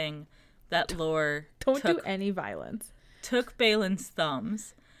bad thing that Lore don't do any violence. Took Balin's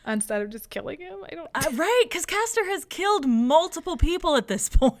thumbs. instead of just killing him. I don't right, because Castor has killed multiple people at this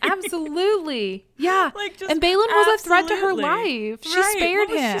point. Absolutely. Yeah. Like, just and Balin was a threat to her life. She spared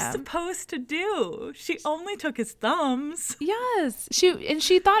him. What was she supposed to do? She only took his thumbs. Yes.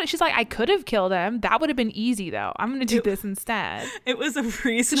 She thought, she's like, I could have killed him. That would have been easy though. I'm going to do this instead. It was a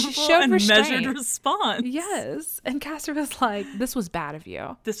reasonable and measured response. Yes. And Castor was like, this was bad of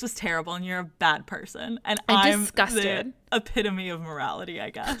you. This was terrible and you're a bad person. And I'm disgusted. The epitome of morality, I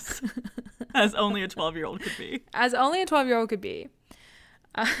guess. As only a 12-year-old could be. As only a 12-year-old could be.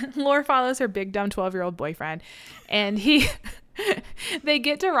 Lore follows her big dumb 12-year-old boyfriend, and they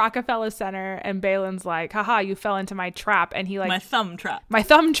get to Rockefeller Center, and Balin's like, haha, you fell into my trap. And he like, my thumb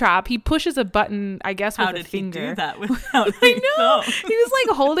trap. He pushes a button, I guess, with a finger. How did he do that without I know. He was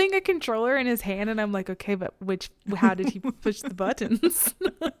like holding a controller in his hand, and I'm like, okay, but how did he push the buttons?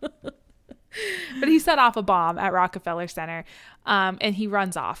 But he set off a bomb at Rockefeller Center, and he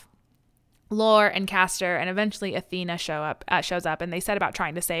runs off. Lore and Castor and eventually Athena shows up, and they set about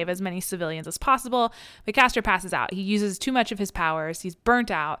trying to save as many civilians as possible, but Castor passes out. He uses too much of his powers. He's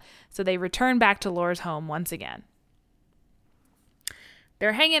burnt out, so they return back to Lore's home once again.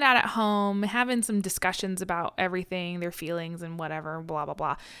 They're hanging out at home, having some discussions about everything, their feelings and whatever, blah, blah,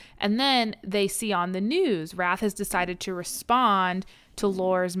 blah. And then they see on the news, Wrath has decided to respond to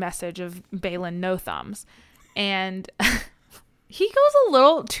Lore's message of Balin no thumbs. And he goes a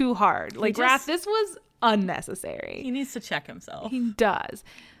little too hard. Like, Wrath, this was unnecessary. He needs to check himself. He does.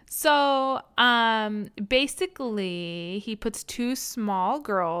 So, basically, he puts two small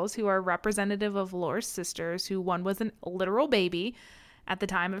girls who are representative of Lore's sisters, who one was a literal baby at the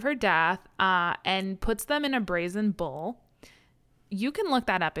time of her death, and puts them in a brazen bull. You can look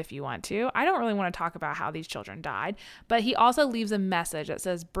that up if you want to. I don't really want to talk about how these children died, but he also leaves a message that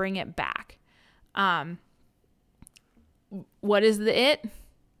says, bring it back. What is it?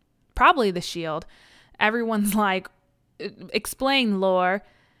 Probably the shield. Everyone's like, explain, Lore.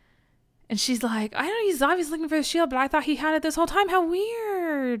 And she's like, I don't know, he's obviously looking for the shield, but I thought he had it this whole time. How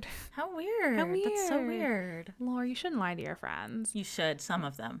weird. How weird. That's so weird. Lore, you shouldn't lie to your friends. You should. Some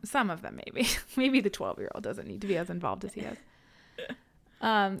of them. Some of them, maybe. Maybe the 12-year-old doesn't need to be as involved as he is.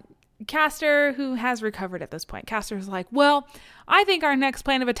 Castor, who has recovered at this point, Castor's like, well, I think our next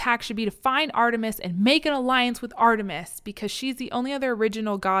plan of attack should be to find Artemis and make an alliance with Artemis, because she's the only other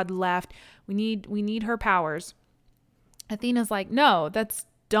original god left. We need her powers. Athena's like, no, that's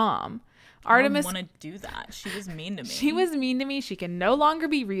dumb. Artemis, I don't want to do that. She was mean to me. She was mean to me. She can no longer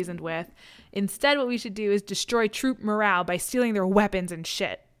be reasoned with. Instead, what we should do is destroy troop morale by stealing their weapons and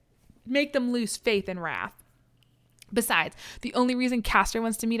shit. Make them lose faith and wrath. Besides, the only reason Castor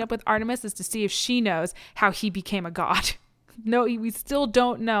wants to meet up with Artemis is to see if she knows how he became a god. No, we still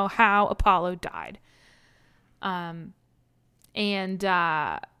don't know how Apollo died.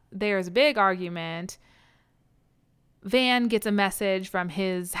 There's a big argument. Van gets a message from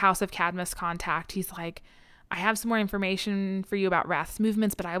his House of Cadmus contact. He's like, I have some more information for you about Wrath's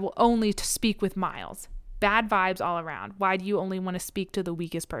movements, but I will only speak with Miles. Bad vibes all around. Why do you only want to speak to the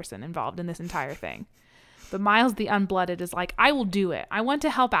weakest person involved in this entire thing? But Miles the Unblooded is like, I will do it. I want to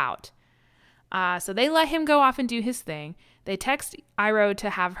help out. So they let him go off and do his thing. They text Iroh to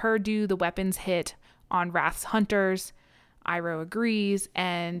have her do the weapons hit on Wrath's hunters. Iroh agrees,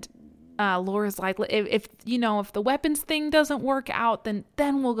 and Laura's like, if the weapons thing doesn't work out, then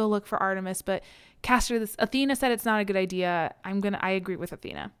we'll go look for Artemis. But Athena said it's not a good idea. I agree with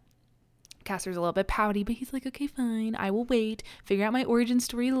Athena. Castor's a little bit pouty, but he's like, okay, fine. I will wait. Figure out my origin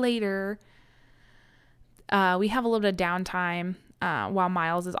story later. We have a little bit of downtime while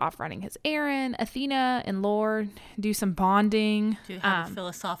Miles is off running his errand. Athena and Lore do some bonding. Do you have a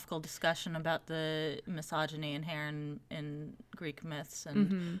philosophical discussion about the misogyny inherent in Greek myths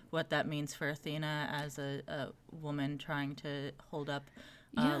and what that means for Athena as a woman trying to hold up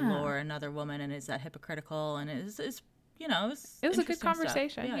Lore, another woman, and is that hypocritical? And it was a good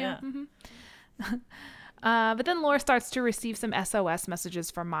conversation. Yeah. Mm-hmm. But then Lore starts to receive some SOS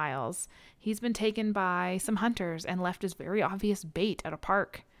messages from Miles. He's been taken by some hunters and left as very obvious bait at a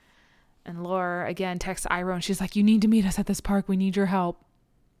park. And Lore again texts Iroh, and she's like, you need to meet us at this park. We need your help.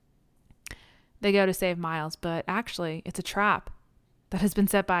 They go to save Miles, but actually it's a trap that has been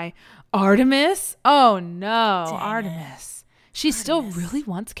set by Artemis. Oh no, Dang Artemis. She still really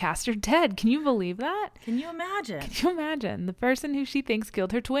wants Castor dead. Can you believe that? Can you imagine? Can you imagine? The person who she thinks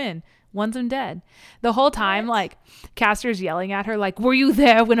killed her twin wants him dead. The whole time, like, Castor's yelling at her, like, were you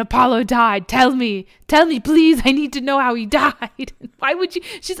there when Apollo died? Tell me, please. I need to know how he died. Why would you?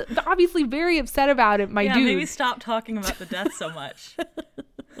 She's obviously very upset about it, my dude. Maybe stop talking about the death so much.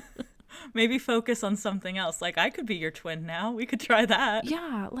 Maybe focus on something else. Like, I could be your twin now. We could try that.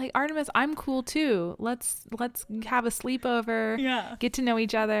 Yeah, like Artemis, I'm cool too. Let's have a sleepover. Yeah. Get to know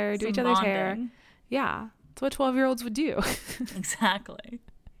each other, do each other's hair. Yeah. That's what 12-year-olds would do. Exactly.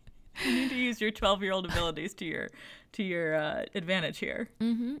 You need to use your 12-year-old abilities to your advantage here.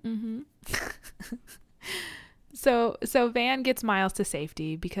 So Van gets Miles to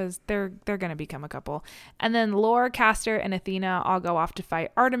safety because they're gonna become a couple, and then Lore, Castor, and Athena all go off to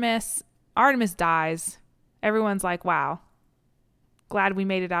fight Artemis. Artemis dies. Everyone's like, "Wow, glad we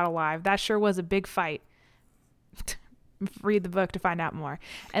made it out alive. That sure was a big fight." Read the book to find out more.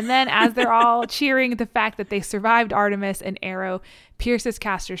 And then as they're all cheering the fact that they survived Artemis, an arrow pierces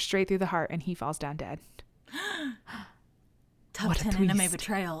Castor straight through the heart and he falls down dead. Top 10 anime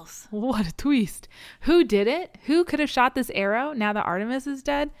betrayals. What a twist. Who did it? Who could have shot this arrow now that Artemis is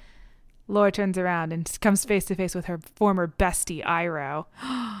dead? Laura turns around and comes face to face with her former bestie, Iroh.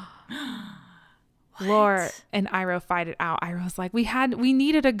 Lore and Iroh fight it out. Iroh's like, we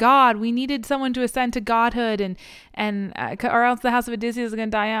needed a god. We needed someone to ascend to godhood, and or else the House of Odysseus is gonna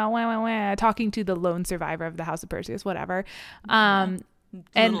die out. Wah, wah, wah. Talking to the lone survivor of the House of Perseus, whatever. And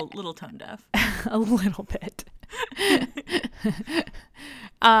little tone deaf, a little bit.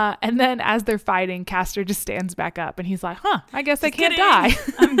 And then as they're fighting, Castor just stands back up, and he's like, I guess I can't die.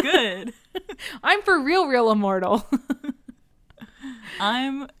 I'm good. I'm for real immortal.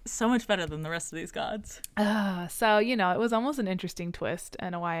 I'm so much better than the rest of these gods. So, it was almost an interesting twist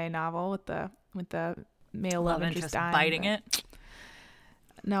in a YA novel with the male love interest dying, biting it.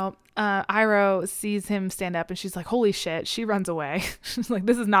 No, Iroh sees him stand up and she's like, holy shit. She runs away. She's like,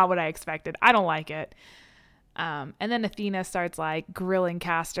 this is not what I expected. I don't like it. And then Athena starts like grilling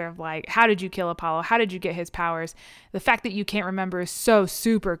Castor of like, how did you kill Apollo? How did you get his powers? The fact that you can't remember is so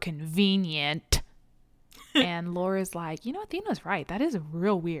super convenient. And Laura's like, Athena's right. That is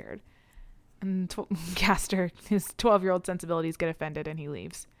real weird. And Castor, his 12-year-old sensibilities get offended and he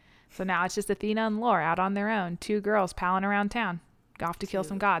leaves. So now it's just Athena and Laura out on their own. 2 girls palling around town. Off to kill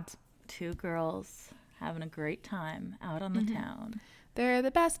some gods. 2 girls having a great time out on the town. They're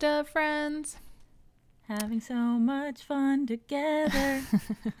the best of friends. Having so much fun together.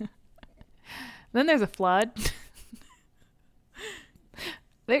 Then there's a flood.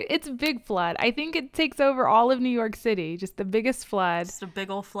 It's a big flood. I think it takes over all of New York City. Just the biggest flood. Just a big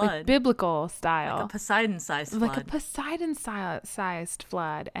old flood. Like biblical style. Like a Poseidon-sized flood. Like a Poseidon-sized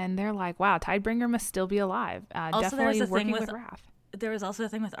flood. And they're like, wow, Tidebringer must still be alive. Also, definitely working with Wrath. There was also a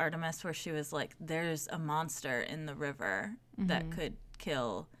thing with Artemis where she was like, there's a monster in the river that could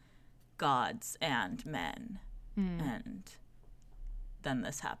kill gods and men. And then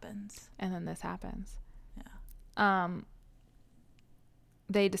this happens. Yeah.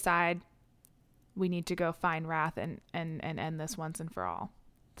 They decide we need to go find Wrath and end this once and for all.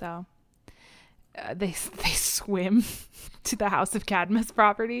 So they swim to the House of Cadmus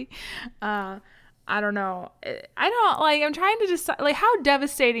property. I don't know. I'm trying to decide, like, how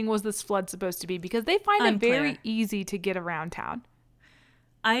devastating was this flood supposed to be? Because they find it very easy to get around town.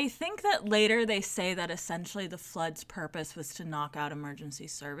 I think that later they say that essentially the flood's purpose was to knock out emergency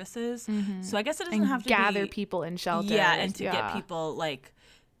services. So I guess it doesn't have to gather people in shelters. Yeah, and to get people like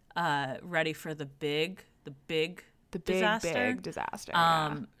ready for the big disaster. Big disaster.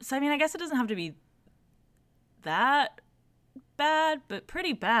 So I mean, I guess it doesn't have to be that bad, but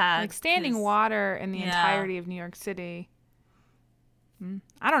pretty bad. Like standing water in the entirety of New York City.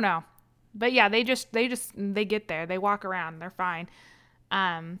 I don't know. But yeah, they get there. They walk around. They're fine.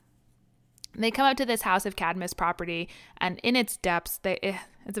 They come up to this House of Cadmus property, and in its depths,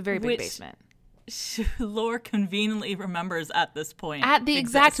 it's a very big basement. Lore conveniently remembers at this point. At the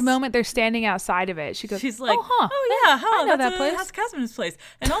exact moment they're standing outside of it, she's like, "Oh yeah, I know that place. House of Cadmus place."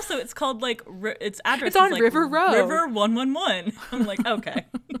 And also, it's called like its address. It's on like River Road. River 111. I'm like, okay,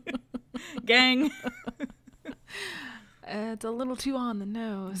 gang. It's a little too on the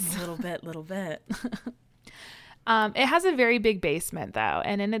nose. A little bit. It has a very big basement, though,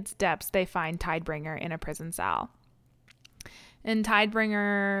 and in its depths, they find Tidebringer in a prison cell. And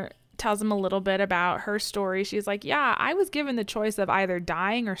Tidebringer tells him a little bit about her story. She's like, yeah, I was given the choice of either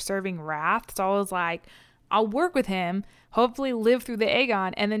dying or serving Wrath, so I was like, I'll work with him, hopefully live through the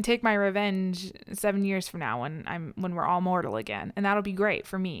Aegon, and then take my revenge 7 years from now when we're all mortal again, and that'll be great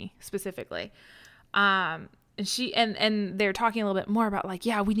for me, specifically. And she and they're talking a little bit more about like,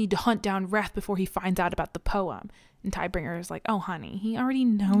 yeah, we need to hunt down Wrath before he finds out about the poem. And Tidebringer is like, oh, honey, he already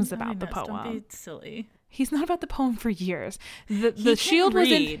knows about the poem. Don't be silly. He's not about the poem for years. The shield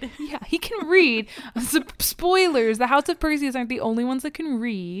was in. Yeah, he can read. Spoilers: the House of Perseus aren't the only ones that can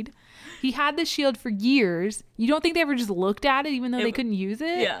read. He had the shield for years. You don't think they ever just looked at it, even though they couldn't use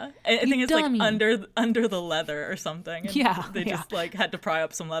it? Yeah, I think it's dummy. Like under the leather or something. And yeah, they just like had to pry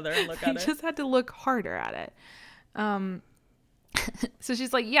up some leather and look at it. They just had to look harder at it. So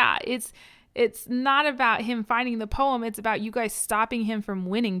she's like, yeah, it's not about him finding the poem. It's about you guys stopping him from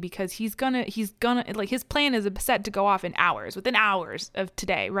winning, because he's gonna like, his plan is set to go off in hours. Within hours of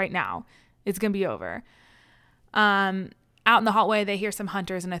today, right now, it's gonna be over. Out in the hallway, they hear some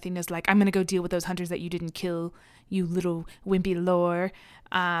hunters, and Athena's like, I'm going to go deal with those hunters that you didn't kill, you little wimpy Lore.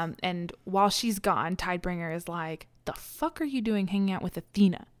 And while she's gone, Tidebringer is like, the fuck are you doing hanging out with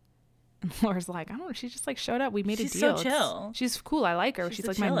Athena? And Lore's like, I don't know. She just like showed up. We made a deal. She's so chill. She's cool. I like her. She's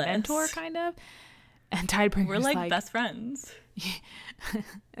like my mentor, kind of. And Tidebringer's we're like best friends.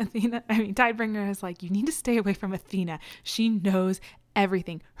 Tidebringer is like, you need to stay away from Athena. She knows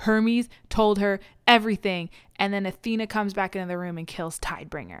everything. Hermes told her everything. And then Athena comes back into the room and kills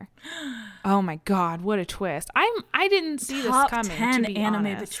Tidebringer. Oh my God, what a twist. I didn't see this coming. Top 10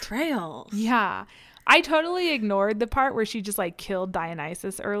 anime betrayals. Yeah. I totally ignored the part where she just like killed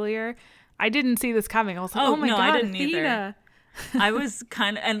Dionysus earlier. I didn't see this coming. I was like, oh my God, I didn't Athena. Either. I was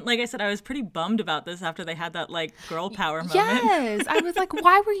kind of, and like I said, I was pretty bummed about this after they had that like girl power moment. Yes. I was like,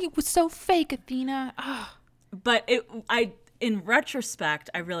 why were you so fake, Athena? Oh. But in retrospect,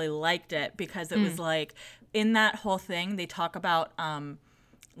 I really liked it, because it was like, in that whole thing, they talk about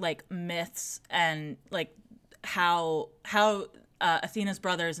like myths and like how Athena's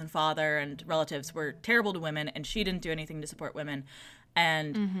brothers and father and relatives were terrible to women, and she didn't do anything to support women.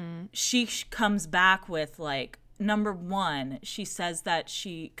 And she comes back with like, number one, she says that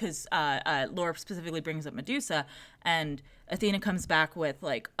because Lore specifically brings up Medusa, and Athena comes back with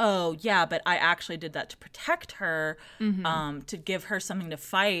like, oh yeah, but I actually did that to protect her, to give her something to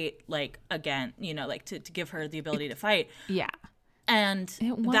fight, like, again, like to give her the ability to fight. Yeah. And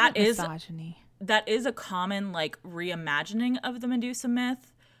that misogyny. That is a common like reimagining of the Medusa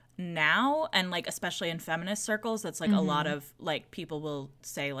myth now, and like especially in feminist circles, that's like a lot of like people will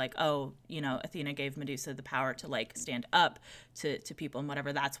say like, oh, Athena gave Medusa the power to like stand up to people and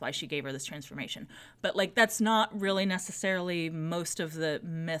whatever, that's why she gave her this transformation. But like that's not really necessarily, most of the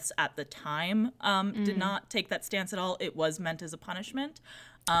myths at the time did not take that stance at all. It was meant as a punishment.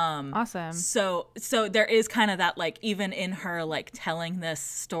 Awesome. So there is kind of that, like, even in her like telling this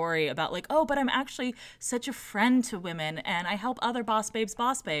story about like, oh, but I'm actually such a friend to women and I help other boss babe,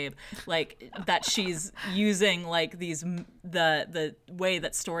 like that she's using like the way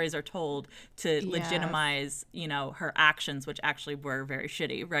that stories are told to legitimize, her actions, which actually were very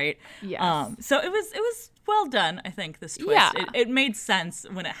shitty, right? Yes. So it was well done, I think, this twist. Yeah. It made sense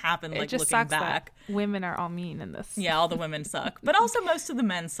when it happened, like, looking back. That women are all mean in this. Yeah, all the women suck. But also most of the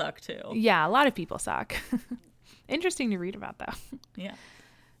men suck, too. Yeah, a lot of people suck. Interesting to read about, though. Yeah.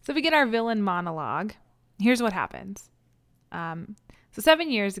 So we get our villain monologue. Here's what happens. So 7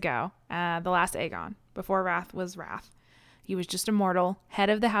 years ago, the last Aegon, before Wrath was Wrath, he was just a mortal,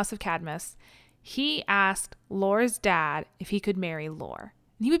 head of the House of Cadmus. He asked Lore's dad if he could marry Lore.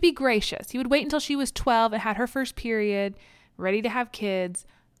 He would be gracious. He would wait until she was 12 and had her first period, ready to have kids.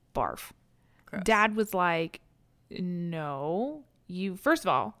 Barf. Gross. Dad was like, no, first of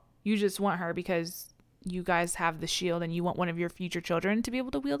all, you just want her because you guys have the shield and you want one of your future children to be able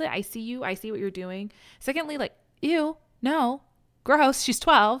to wield it. I see you. I see what you're doing. Secondly, like, ew, no, gross. She's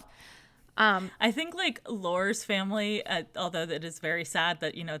 12. I think like Lore's family, although it is very sad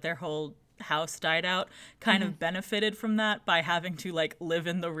that, their whole house died out, kind of benefited from that by having to like live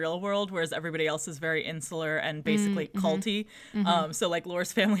in the real world, whereas everybody else is very insular and basically culty. So like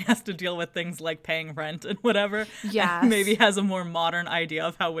Lore's family has to deal with things like paying rent and whatever. Yeah, maybe has a more modern idea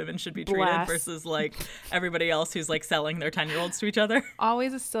of how women should be treated versus like everybody else who's like selling their 10-year-olds to each other.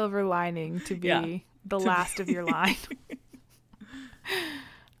 Always a silver lining to be the last of your line.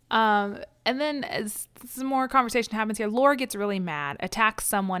 And then as some more conversation happens here, Lore gets really mad, attacks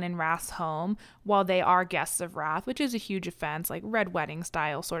someone in Wrath's home while they are guests of Wrath, which is a huge offense, like red wedding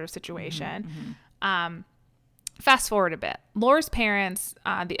style sort of situation. Fast forward a bit. Lore's parents,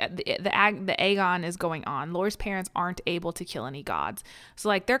 the Aegon is going on. Lore's parents aren't able to kill any gods. So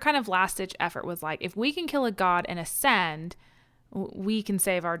like their kind of last ditch effort was like, if we can kill a god and ascend, we can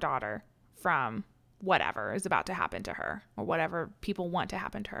save our daughter from whatever is about to happen to her or whatever people want to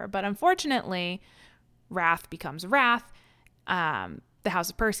happen to her. But unfortunately, Wrath becomes Wrath. The House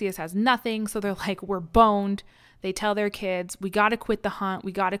of Perseus has nothing. So they're like, we're boned. They tell their kids, we got to quit the hunt.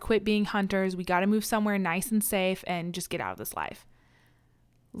 We got to quit being hunters. We got to move somewhere nice and safe and just get out of this life.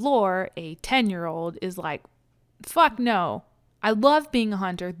 Lore, a 10-year-old, is like, fuck no. I love being a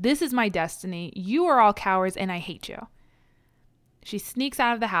hunter. This is my destiny. You are all cowards and I hate you. She sneaks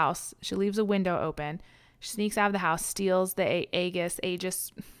out of the house. She leaves a window open. She sneaks out of the house, steals the Aegis, I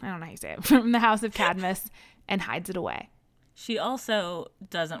don't know how you say it, from the house of Cadmus and hides it away. She also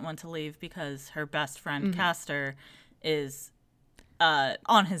doesn't want to leave because her best friend, Castor, is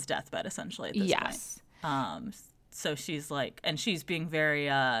on his deathbed, essentially, at this point. So she's like, and she's being very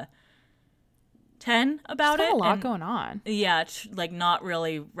 10 about it. There's a lot going on. Yeah, like not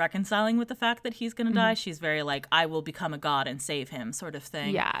really reconciling with the fact that he's going to die. She's very like, I will become a god and save him sort of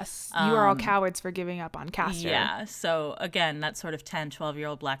thing. Yes. You are all cowards for giving up on Castor. Yeah. So again, that sort of 10,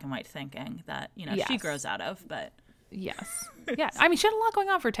 12-year-old black and white thinking that, she grows out of, but. Yes. Yeah. I mean, she had a lot going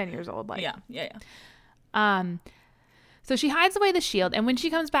on for 10 years old. Like. Yeah. So she hides away the shield, and when she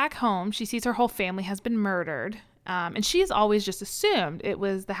comes back home, she sees her whole family has been murdered. And she has always just assumed it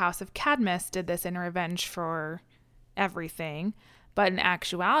was the House of Cadmus did this in revenge for everything. But in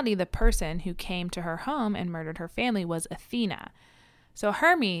actuality, the person who came to her home and murdered her family was Athena. So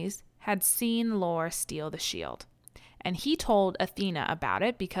Hermes had seen Lore steal the shield. And he told Athena about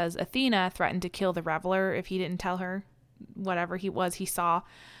it because Athena threatened to kill the reveler if he didn't tell her whatever he saw.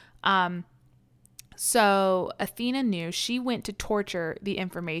 So Athena knew. She went to torture the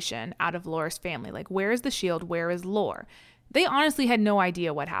information out of Lore's family. Like, where is the shield? Where is Lore? They honestly had no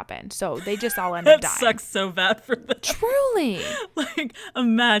idea what happened. So they just all ended up dying. That sucks so bad for them. Truly. Like,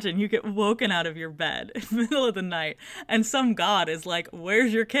 imagine you get woken out of your bed in the middle of the night and some god is like,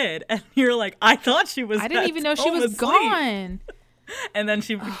 where's your kid? And you're like, I thought she was I didn't even know she was gone. And then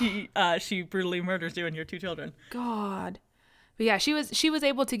she brutally murders you and your two children. God. But yeah, she was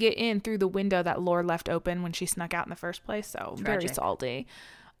able to get in through the window that Lore left open when she snuck out in the first place. So tragic. Very salty.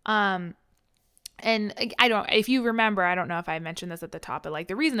 And if you remember, I don't know if I mentioned this at the top, but like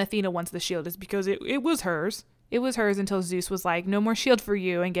the reason Athena wants the shield is because it was hers. It was hers until Zeus was like, no more shield for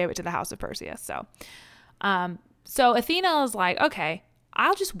you, and gave it to the house of Perseus. So Athena was like, okay,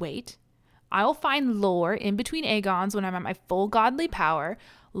 I'll just wait. I'll find Lore in between Aegons when I'm at my full godly power,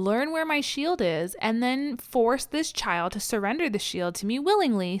 learn where my shield is, and then force this child to surrender the shield to me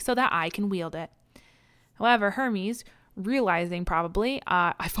willingly so that I can wield it. However, Hermes, realizing probably,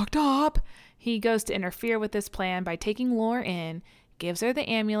 I fucked up, he goes to interfere with this plan by taking Lore in, gives her the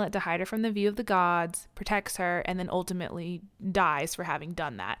amulet to hide her from the view of the gods, protects her, and then ultimately dies for having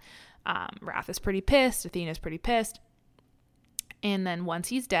done that. Wrath is pretty pissed. Athena's pretty pissed. And then once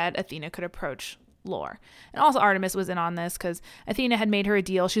he's dead, Athena could approach Lore. And also Artemis was in on this because Athena had made her a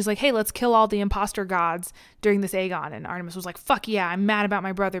deal. She's like, hey, let's kill all the imposter gods during this Aegon. And Artemis was like, fuck yeah, I'm mad about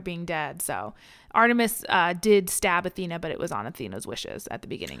my brother being dead. So Artemis did stab Athena, but it was on Athena's wishes at the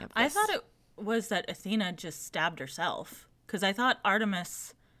beginning of this. I thought it was that Athena just stabbed herself because I thought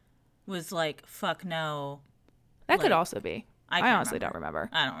Artemis was like, fuck no. That could also be. I honestly don't remember.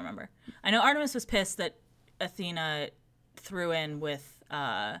 I don't remember. I know Artemis was pissed that Athena threw in with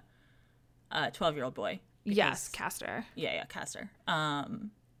a 12-year-old boy. Yes, Castor. Yeah, Castor.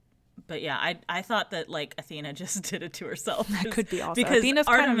 But yeah, I thought that like Athena just did it to herself. That could be also. Because Athena's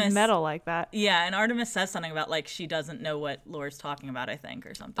Artemis, kind of metal like that. Yeah, and Artemis says something about like she doesn't know what Lore's talking about, I think,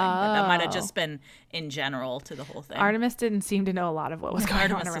 or something. But that might have just been in general to the whole thing. Artemis didn't seem to know a lot of what was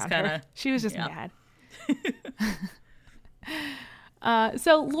going on around her. She was just mad.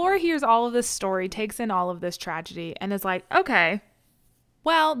 So Lore hears all of this story, takes in all of this tragedy, and is like, okay,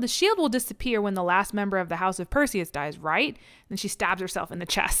 well, the shield will disappear when the last member of the House of Perseus dies, right? And she stabs herself in the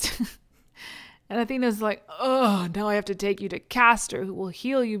chest. And Athena's like, oh, now I have to take you to Castor, who will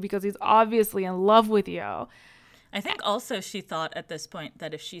heal you because he's obviously in love with you. I think also she thought at this point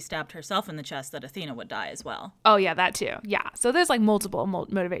that if she stabbed herself in the chest that Athena would die as well. Oh, yeah, that too. Yeah. So there's like multiple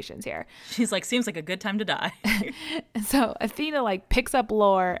motivations here. She's like, seems like a good time to die. And so Athena like picks up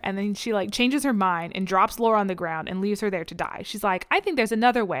Lore and then she like changes her mind and drops Lore on the ground and leaves her there to die. She's like, I think there's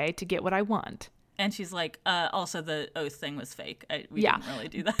another way to get what I want. And she's like, also the oath thing was fake. We didn't really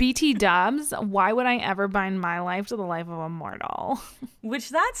do that. BT dubs, why would I ever bind my life to the life of a mortal? Which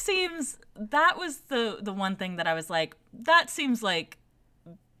that was the one thing that I was like, that seems like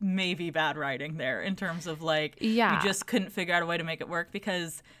maybe bad writing there in terms of like, you just couldn't figure out a way to make it work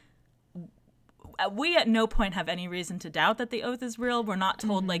because we at no point have any reason to doubt that the oath is real. We're not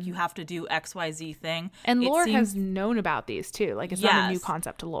told like you have to do XYZ thing. And Lore has known about these too. Like it's not a new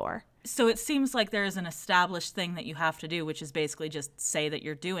concept to Lore. So it seems like there is an established thing that you have to do, which is basically just say that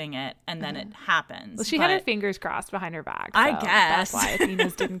you're doing it, and then it happens. Well, she had her fingers crossed behind her back. So I guess. That's why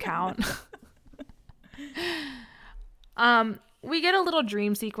Athena's didn't count. we get a little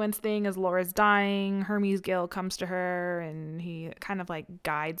dream sequence thing as Laura's dying. Hermes Gill comes to her and he kind of like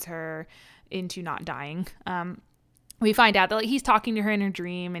guides her into not dying. We find out that like he's talking to her in her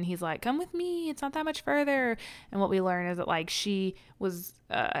dream and he's like, come with me, it's not that much further. And what we learn is that like she was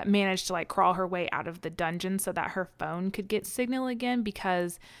managed to like crawl her way out of the dungeon so that her phone could get signal again,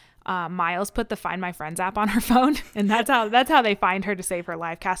 because Miles put the Find My Friends app on her phone, and that's how they find her to save her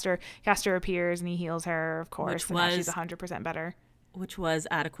life. Castor appears and he heals her, of course, and now she's 100% better. Which was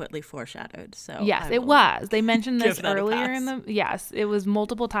adequately foreshadowed. So yes, it was. They mentioned this earlier in the. Yes, it was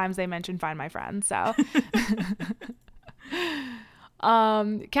multiple times they mentioned Find My Friends. So.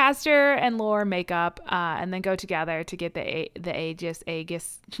 Castor and Lore make up and then go together to get the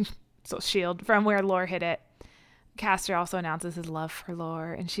Aegis so shield from where Lore hid it. Castor also announces his love for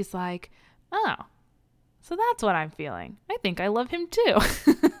Lore, and she's like, oh, so that's what I'm feeling. I think I love him too.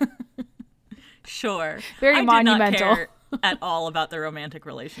 Sure. Very monumental. Did not care at all about the romantic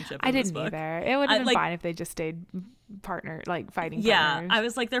relationship in this book. Either. It would have been fine if they just stayed fighting partners. Yeah, I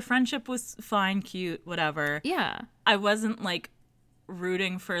was like, their friendship was fine, cute, whatever. Yeah. I wasn't like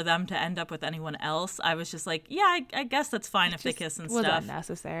rooting for them to end up with anyone else. I was just like, yeah, I guess that's fine if they kiss and stuff. Was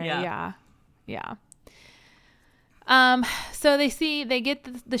unnecessary. Yeah. So they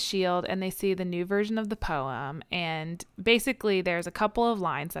get the shield and they see the new version of the poem, and basically there's a couple of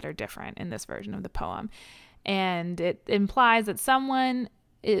lines that are different in this version of the poem, and it implies that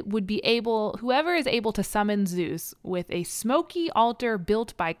whoever is able to summon Zeus with a smoky altar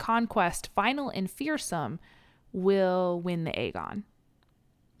built by conquest, final and fearsome, will win the Aegon.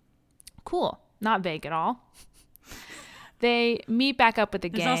 Cool. Not vague at all. They meet back up with the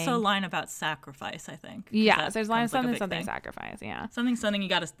gang. There's also a line about sacrifice, I think. Yeah, there's a line of something sacrifice, yeah. Something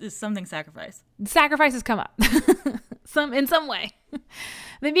sacrifice. Sacrifices come up. In some way.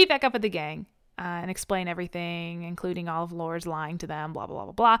 They meet back up with the gang and explain everything, including all of Lore's lying to them, blah, blah, blah,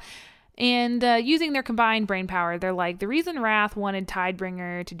 blah, blah. And using their combined brain power, they're like, the reason Wrath wanted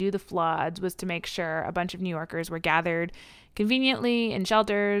Tidebringer to do the floods was to make sure a bunch of New Yorkers were gathered conveniently in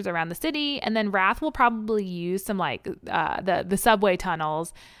shelters around the city, and then Wrath will probably use some the subway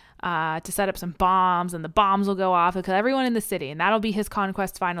tunnels to set up some bombs, and the bombs will go off because everyone in the city, and that'll be his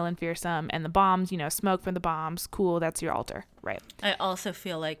conquest, final and fearsome, and the bombs, smoke from the bombs, cool, that's your altar, right? I also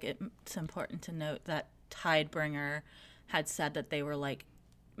feel like it's important to note that Tidebringer had said that they were like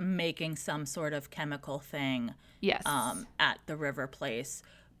making some sort of chemical thing at the river place,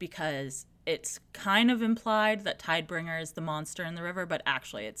 because it's kind of implied that Tidebringer is the monster in the river, but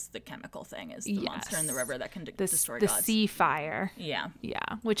actually it's the chemical thing is the monster in the river that can destroy gods. The sea fire. Yeah. Yeah,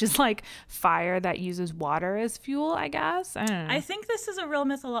 which is like fire that uses water as fuel, I guess. I don't know. I think this is a real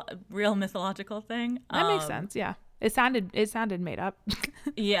mythological thing. That makes sense, yeah. It sounded made up.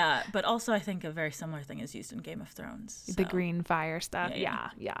 Yeah, but also I think a very similar thing is used in Game of Thrones. So. The green fire stuff. Yeah.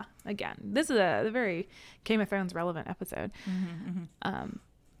 Again, this is a very Game of Thrones relevant episode.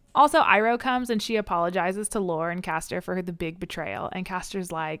 Also, Iroh comes and she apologizes to Lore and Castor for the big betrayal. And Castor's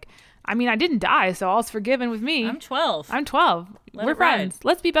like, I mean, I didn't die, so all's forgiven with me. I'm 12. We're friends.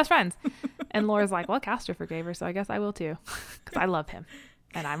 Let's be best friends. And Lore's like, well, Castor forgave her, so I guess I will too. Because I love him.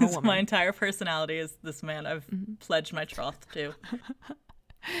 And I'm a woman. My entire personality is this man I've pledged my troth to.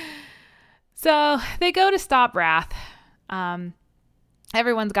 So they go to stop Wrath.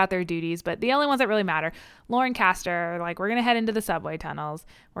 Everyone's got their duties, but the only ones that really matter, Lore and Castor are like, we're going to head into the subway tunnels.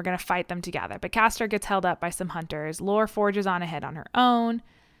 We're going to fight them together. But Castor gets held up by some hunters. Lore forges on ahead on her own.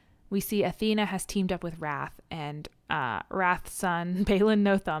 We see Athena has teamed up with Wrath, and Wrath's son, Balin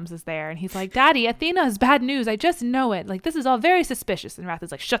No Thumbs, is there. And he's like, Daddy, Athena has bad news. I just know it. Like, this is all very suspicious. And Wrath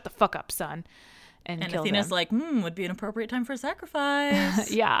is like, shut the fuck up, son. And Athena's him. like, would be an appropriate time for a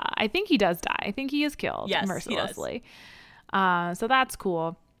sacrifice. Yeah, I think he does die. I think he is killed mercilessly. So that's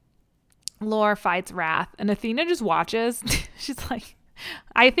cool. Lore fights Wrath, and Athena just watches. She's like,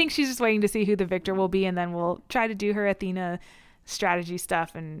 I think she's just waiting to see who the victor will be, and then we'll try to do her Athena strategy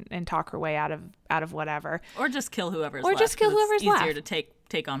stuff and talk her way out of whatever. Or just kill whoever's left. It's easier to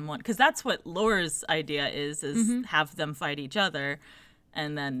take on one, because that's what Lore's idea is have them fight each other,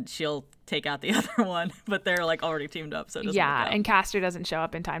 and then she'll take out the other one. But they're like already teamed up, so it doesn't work out. And Castor doesn't show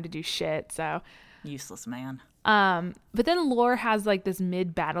up in time to do shit, so useless man. But then Lore has like this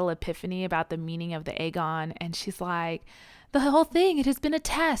mid-battle epiphany about the meaning of the Aegon, and she's like, the whole thing, it has been a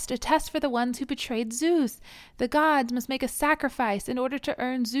test for the ones who betrayed Zeus. The gods must make a sacrifice in order to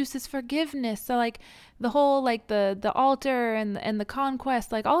earn Zeus's forgiveness. So like the whole like the altar and the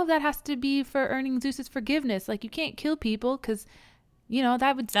conquest, like all of that has to be for earning Zeus's forgiveness. Like you can't kill people because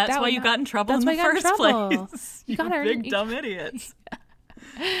that's why you got in trouble in the first place. You got big dumb idiots.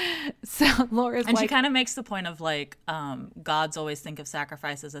 So Laura's and like, she kind of makes the point of like, gods always think of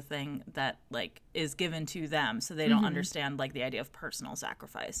sacrifice as a thing that like is given to them, so they don't understand like the idea of personal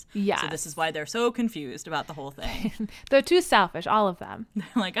sacrifice. Yeah. So this is why they're so confused about the whole thing. they're too selfish, all of them.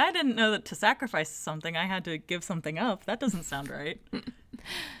 Like, I didn't know that to sacrifice something, I had to give something up. That doesn't sound right.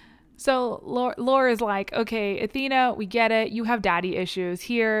 So Laura's like, okay, Athena, we get it. You have daddy issues.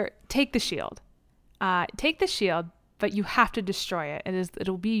 Here, take the shield. Take the shield, but you have to destroy it.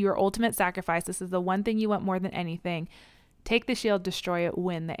 It'll be your ultimate sacrifice. This is the one thing you want more than anything. Take the shield, destroy it,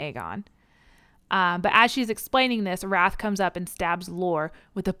 win the Aegon. But as she's explaining this, Wrath comes up and stabs Lore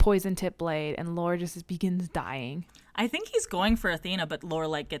with a poison tip blade, and Lore just begins dying. I think he's going for Athena, but Lore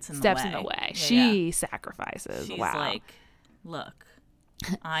like gets in Steps the way. in the way. Yeah, She sacrifices. She's wow. like, look,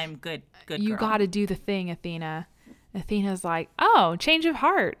 I'm good You girl. got to do the thing, Athena. Athena's like, oh, change of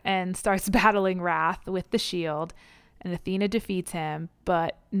heart, and starts battling Wrath with the shield. And Athena defeats him,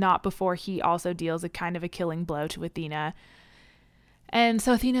 but not before he also deals a kind of a killing blow to Athena. And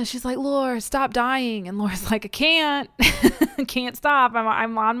so Athena, she's like, Lore, stop dying. And Lore's like, I can't. I can't stop.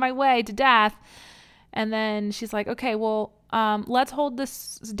 I'm on my way to death. And then she's like, okay, well, let's hold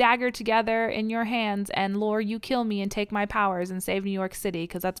this dagger together in your hands, and Lore, you kill me and take my powers and save New York City,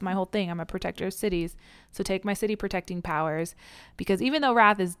 because that's my whole thing. I'm a protector of cities. So take my city protecting powers, because even though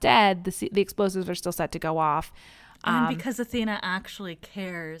Wrath is dead, the explosives are still set to go off. And because Athena actually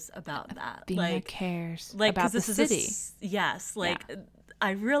cares about that. Athena cares like, about the city. Yes. Like, yeah.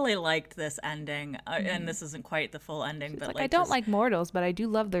 I really liked this ending. And this isn't quite the full ending. But I don't like mortals, but I do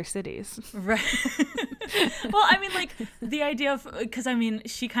love their cities. Right. Well, I mean, like, the idea of, because, I mean,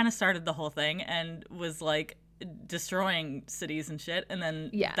 she kind of started the whole thing and was, like, destroying cities and shit, and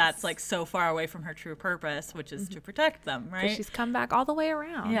then that's like so far away from her true purpose, which is to protect them, right? So she's come back all the way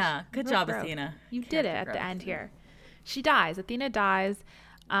around. Yeah, good job, Athena. You did it at the end here. She dies. Athena dies.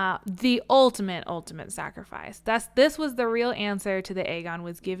 The ultimate sacrifice. This was the real answer to the Aegon,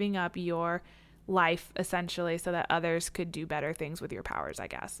 was giving up your life essentially so that others could do better things with your powers, I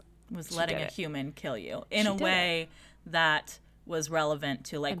guess. Was letting a human kill you in a way that was relevant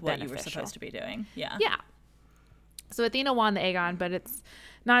to like what you were supposed to be doing. Yeah. Yeah. So Athena won the Aegon, but it's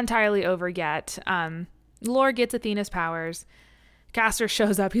not entirely over yet. Lore gets Athena's powers. Castor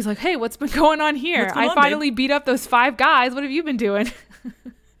shows up. He's like, hey, what's been going on here? I finally beat up those 5 guys. What have you been doing?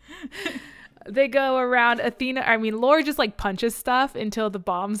 They go around Lore just like punches stuff until the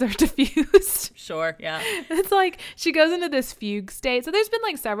bombs are diffused. Sure, yeah. It's like she goes into this fugue state. So there's been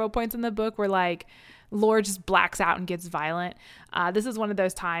like several points in the book where like Lore just blacks out and gets violent. This is one of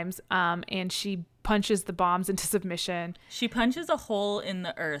those times. And she punches the bombs into submission. She punches a hole in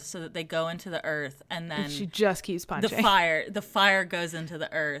the earth so that they go into the earth, and then she just keeps punching. The fire goes into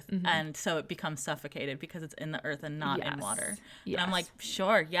the earth, and so it becomes suffocated because it's in the earth and not in water. Yes. And I'm like,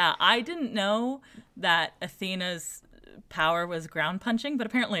 sure, yeah. I didn't know that Athena's power was ground punching, but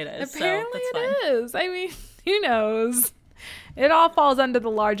apparently it is. Apparently so that's it is. I mean, who knows? It all falls under the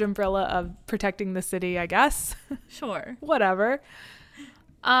large umbrella of protecting the city, I guess. Sure. Whatever.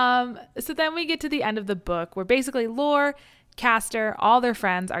 So then we get to the end of the book where basically Lore, Castor, all their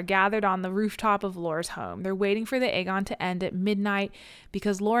friends are gathered on the rooftop of Lore's home. They're waiting for the Aegon to end at midnight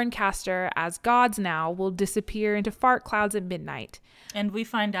because Lore and Castor, as gods now, will disappear into fart clouds at midnight. And we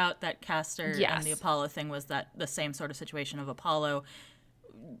find out that Castor and the Apollo thing was that the same sort of situation of Apollo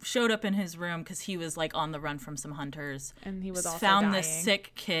showed up in his room because he was like on the run from some hunters, and he was also found this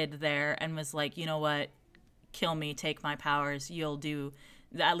sick kid there and was like, you know what, kill me, take my powers, you'll do,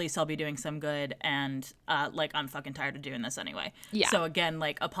 at least I'll be doing some good, and like I'm fucking tired of doing this anyway. Yeah. So again,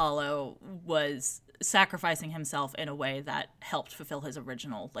 like Apollo was sacrificing himself in a way that helped fulfill his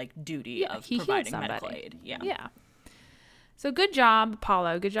original like duty of providing medical aid. Yeah. So good job,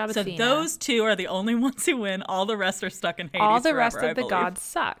 Apollo. Good job, Athena. So those two are the only ones who win. All the rest are stuck in Hades All the forever, rest of the gods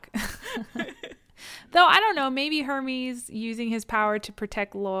suck. Though, I don't know, maybe Hermes using his power to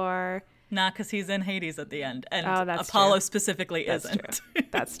protect Lore. Nah, because he's in Hades at the end. And that's Apollo true. specifically isn't. True.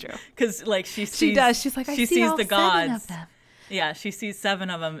 That's true. Because like she does. She's like, she see sees all the gods. 7 of them. Yeah, she sees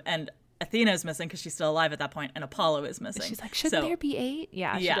 7 of them, and Athena's missing because she's still alive at that point, and Apollo is missing. She's like, shouldn't there be 8?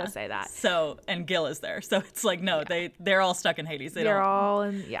 Yeah, she does say that. So, and Gil is there. So it's like, no, they're all stuck in Hades. They're all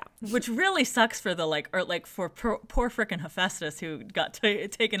in, Which really sucks for the, for poor frickin' Hephaestus who got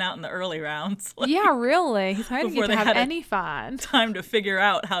taken out in the early rounds. Like, yeah, really. He's hardly get to have any fun. Time to figure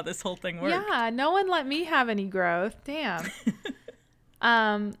out how this whole thing works. Yeah, no one let me have any growth. Damn.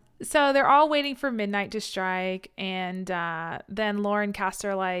 So they're all waiting for midnight to strike, and then Lore and Castor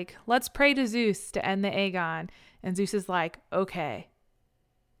are like, let's pray to Zeus to end the Aegon. And Zeus is like, okay.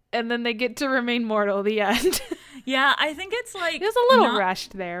 And then they get to remain mortal, the end. Yeah, I think it's like it was a little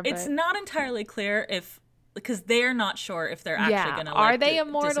rushed there. But it's not entirely clear because they're not sure if they're actually going to are they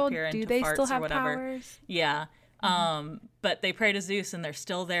immortal? Do they still have powers? Yeah. But they pray to Zeus and they're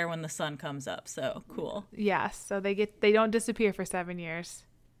still there when the sun comes up. So cool. Yes. So they don't disappear for 7 years.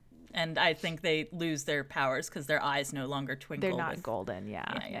 And I think they lose their powers because their eyes no longer twinkle. They're not golden.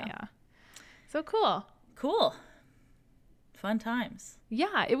 Yeah. So cool. Cool. Fun times.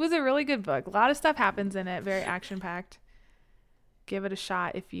 Yeah, it was a really good book. A lot of stuff happens in it. Very action packed. Give it a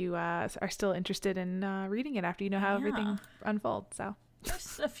shot if you are still interested in reading it after you know how everything unfolds. So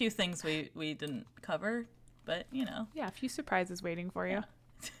there's a few things we didn't cover, but Yeah, a few surprises waiting for you.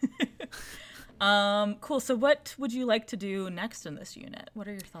 Cool. So what would you like to do next in this unit? What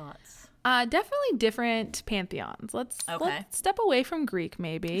are your thoughts? Definitely different pantheons. Let's step away from Greek,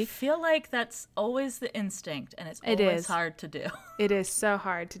 maybe. I feel like that's always the instinct, and it's always hard to do. It is so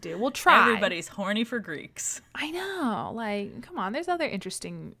hard to do. We'll try. Everybody's horny for Greeks. I know. Like, come on. There's other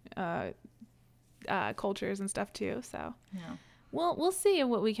interesting cultures and stuff too. So we'll see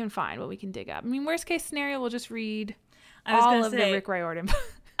what we can find, what we can dig up. I mean, worst case scenario, we'll just read all of the Rick Riordan.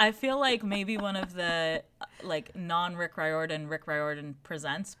 I feel like maybe one of the non-Rick Riordan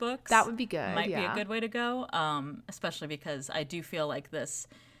Presents books. That would be good. Might be a good way to go, especially because I do feel like this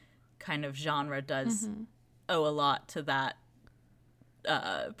kind of genre does owe a lot to that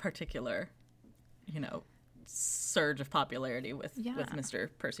particular, surge of popularity with Mr.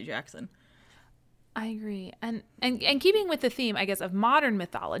 Percy Jackson. I agree. And keeping with the theme, I guess, of modern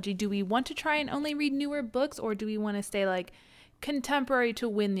mythology, do we want to try and only read newer books, or do we want to stay contemporary to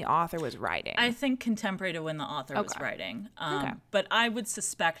when the author was writing? I think contemporary to when the author was writing. But I would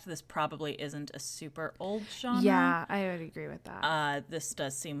suspect this probably isn't a super old genre. Yeah, I would agree with that. This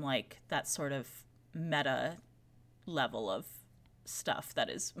does seem like that sort of meta level of stuff that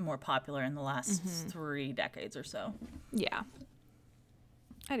is more popular in the last 3 decades or so. Yeah,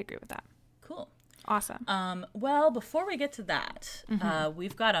 I'd agree with that. Cool. Awesome. Well, before we get to that,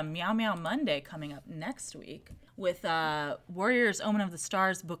 we've got a Meow Meow Monday coming up next week with Warriors Omen of the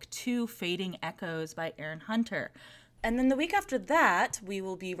Stars, Book 2, Fading Echoes by Aaron Hunter. And then the week after that, we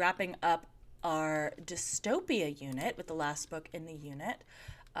will be wrapping up our dystopia unit with the last book in the unit,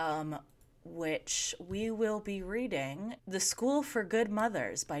 which we will be reading The School for Good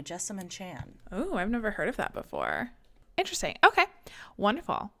Mothers by Jessamine Chan. Oh, I've never heard of that before. Interesting. Okay.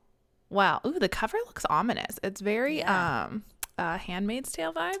 Wonderful. Wow. Ooh, the cover looks ominous. It's very Handmaid's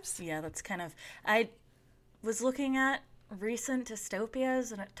Tale vibes. Yeah, that's kind of... I was looking at recent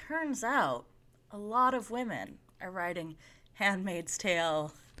dystopias, and it turns out a lot of women are writing Handmaid's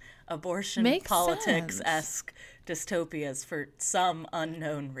Tale, abortion, politics-esque dystopias for some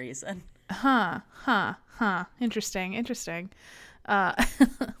unknown reason. Interesting.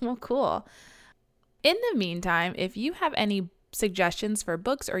 Well, cool. In the meantime, if you have any suggestions for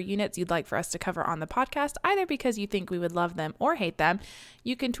books or units you'd like for us to cover on the podcast, either because you think we would love them or hate them,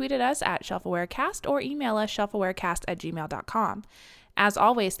 you can tweet at us at shelfawarecast or email us shelfawarecast@gmail.com. As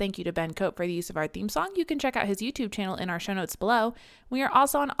always, thank you to Ben Cope for the use of our theme song. You can check out his YouTube channel in our show notes below. We are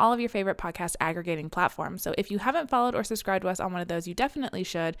also on all of your favorite podcast aggregating platforms, so if you haven't followed or subscribed to us on one of those, you definitely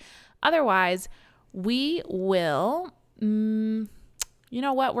should. Otherwise, we will you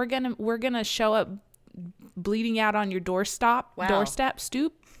know what, we're gonna show up bleeding out on your doorstep,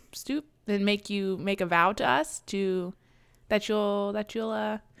 stoop, and make a vow to us that you'll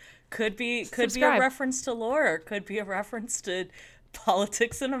could be a reference to lore, or could be a reference to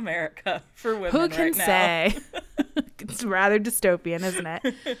politics in America for women. Who can right now. say? It's rather dystopian, isn't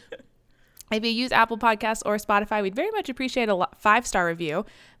it? If you use Apple Podcasts or Spotify, we'd very much appreciate a 5-star review.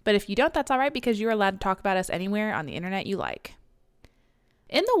 But if you don't, that's all right, because you're allowed to talk about us anywhere on the internet you like.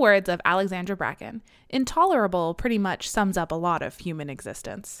 In the words of Alexandra Bracken, intolerable pretty much sums up a lot of human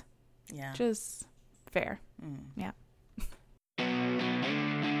existence. Yeah. Which is fair. Yeah.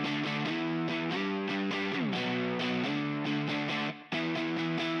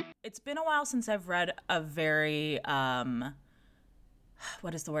 It's been a while since I've read a very,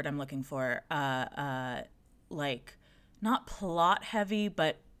 what is the word I'm looking for? Not plot heavy,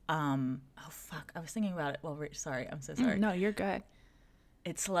 but, oh fuck, I was thinking about it. Well, sorry, I'm so sorry. No, you're good.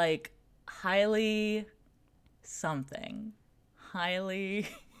 It's highly something. Highly...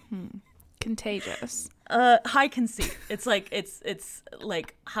 Contagious. High conceit. It's high,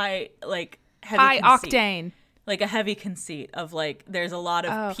 heavy high conceit. Octane. A heavy conceit of there's a lot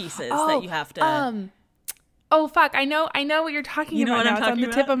of pieces that you have to... Oh fuck! I know what you're talking about. What now. It's on the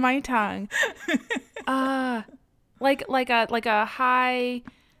tip of my tongue. Like a high,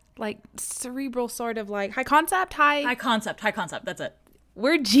 cerebral sort of high concept. High concept. That's it.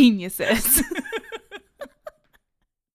 We're geniuses.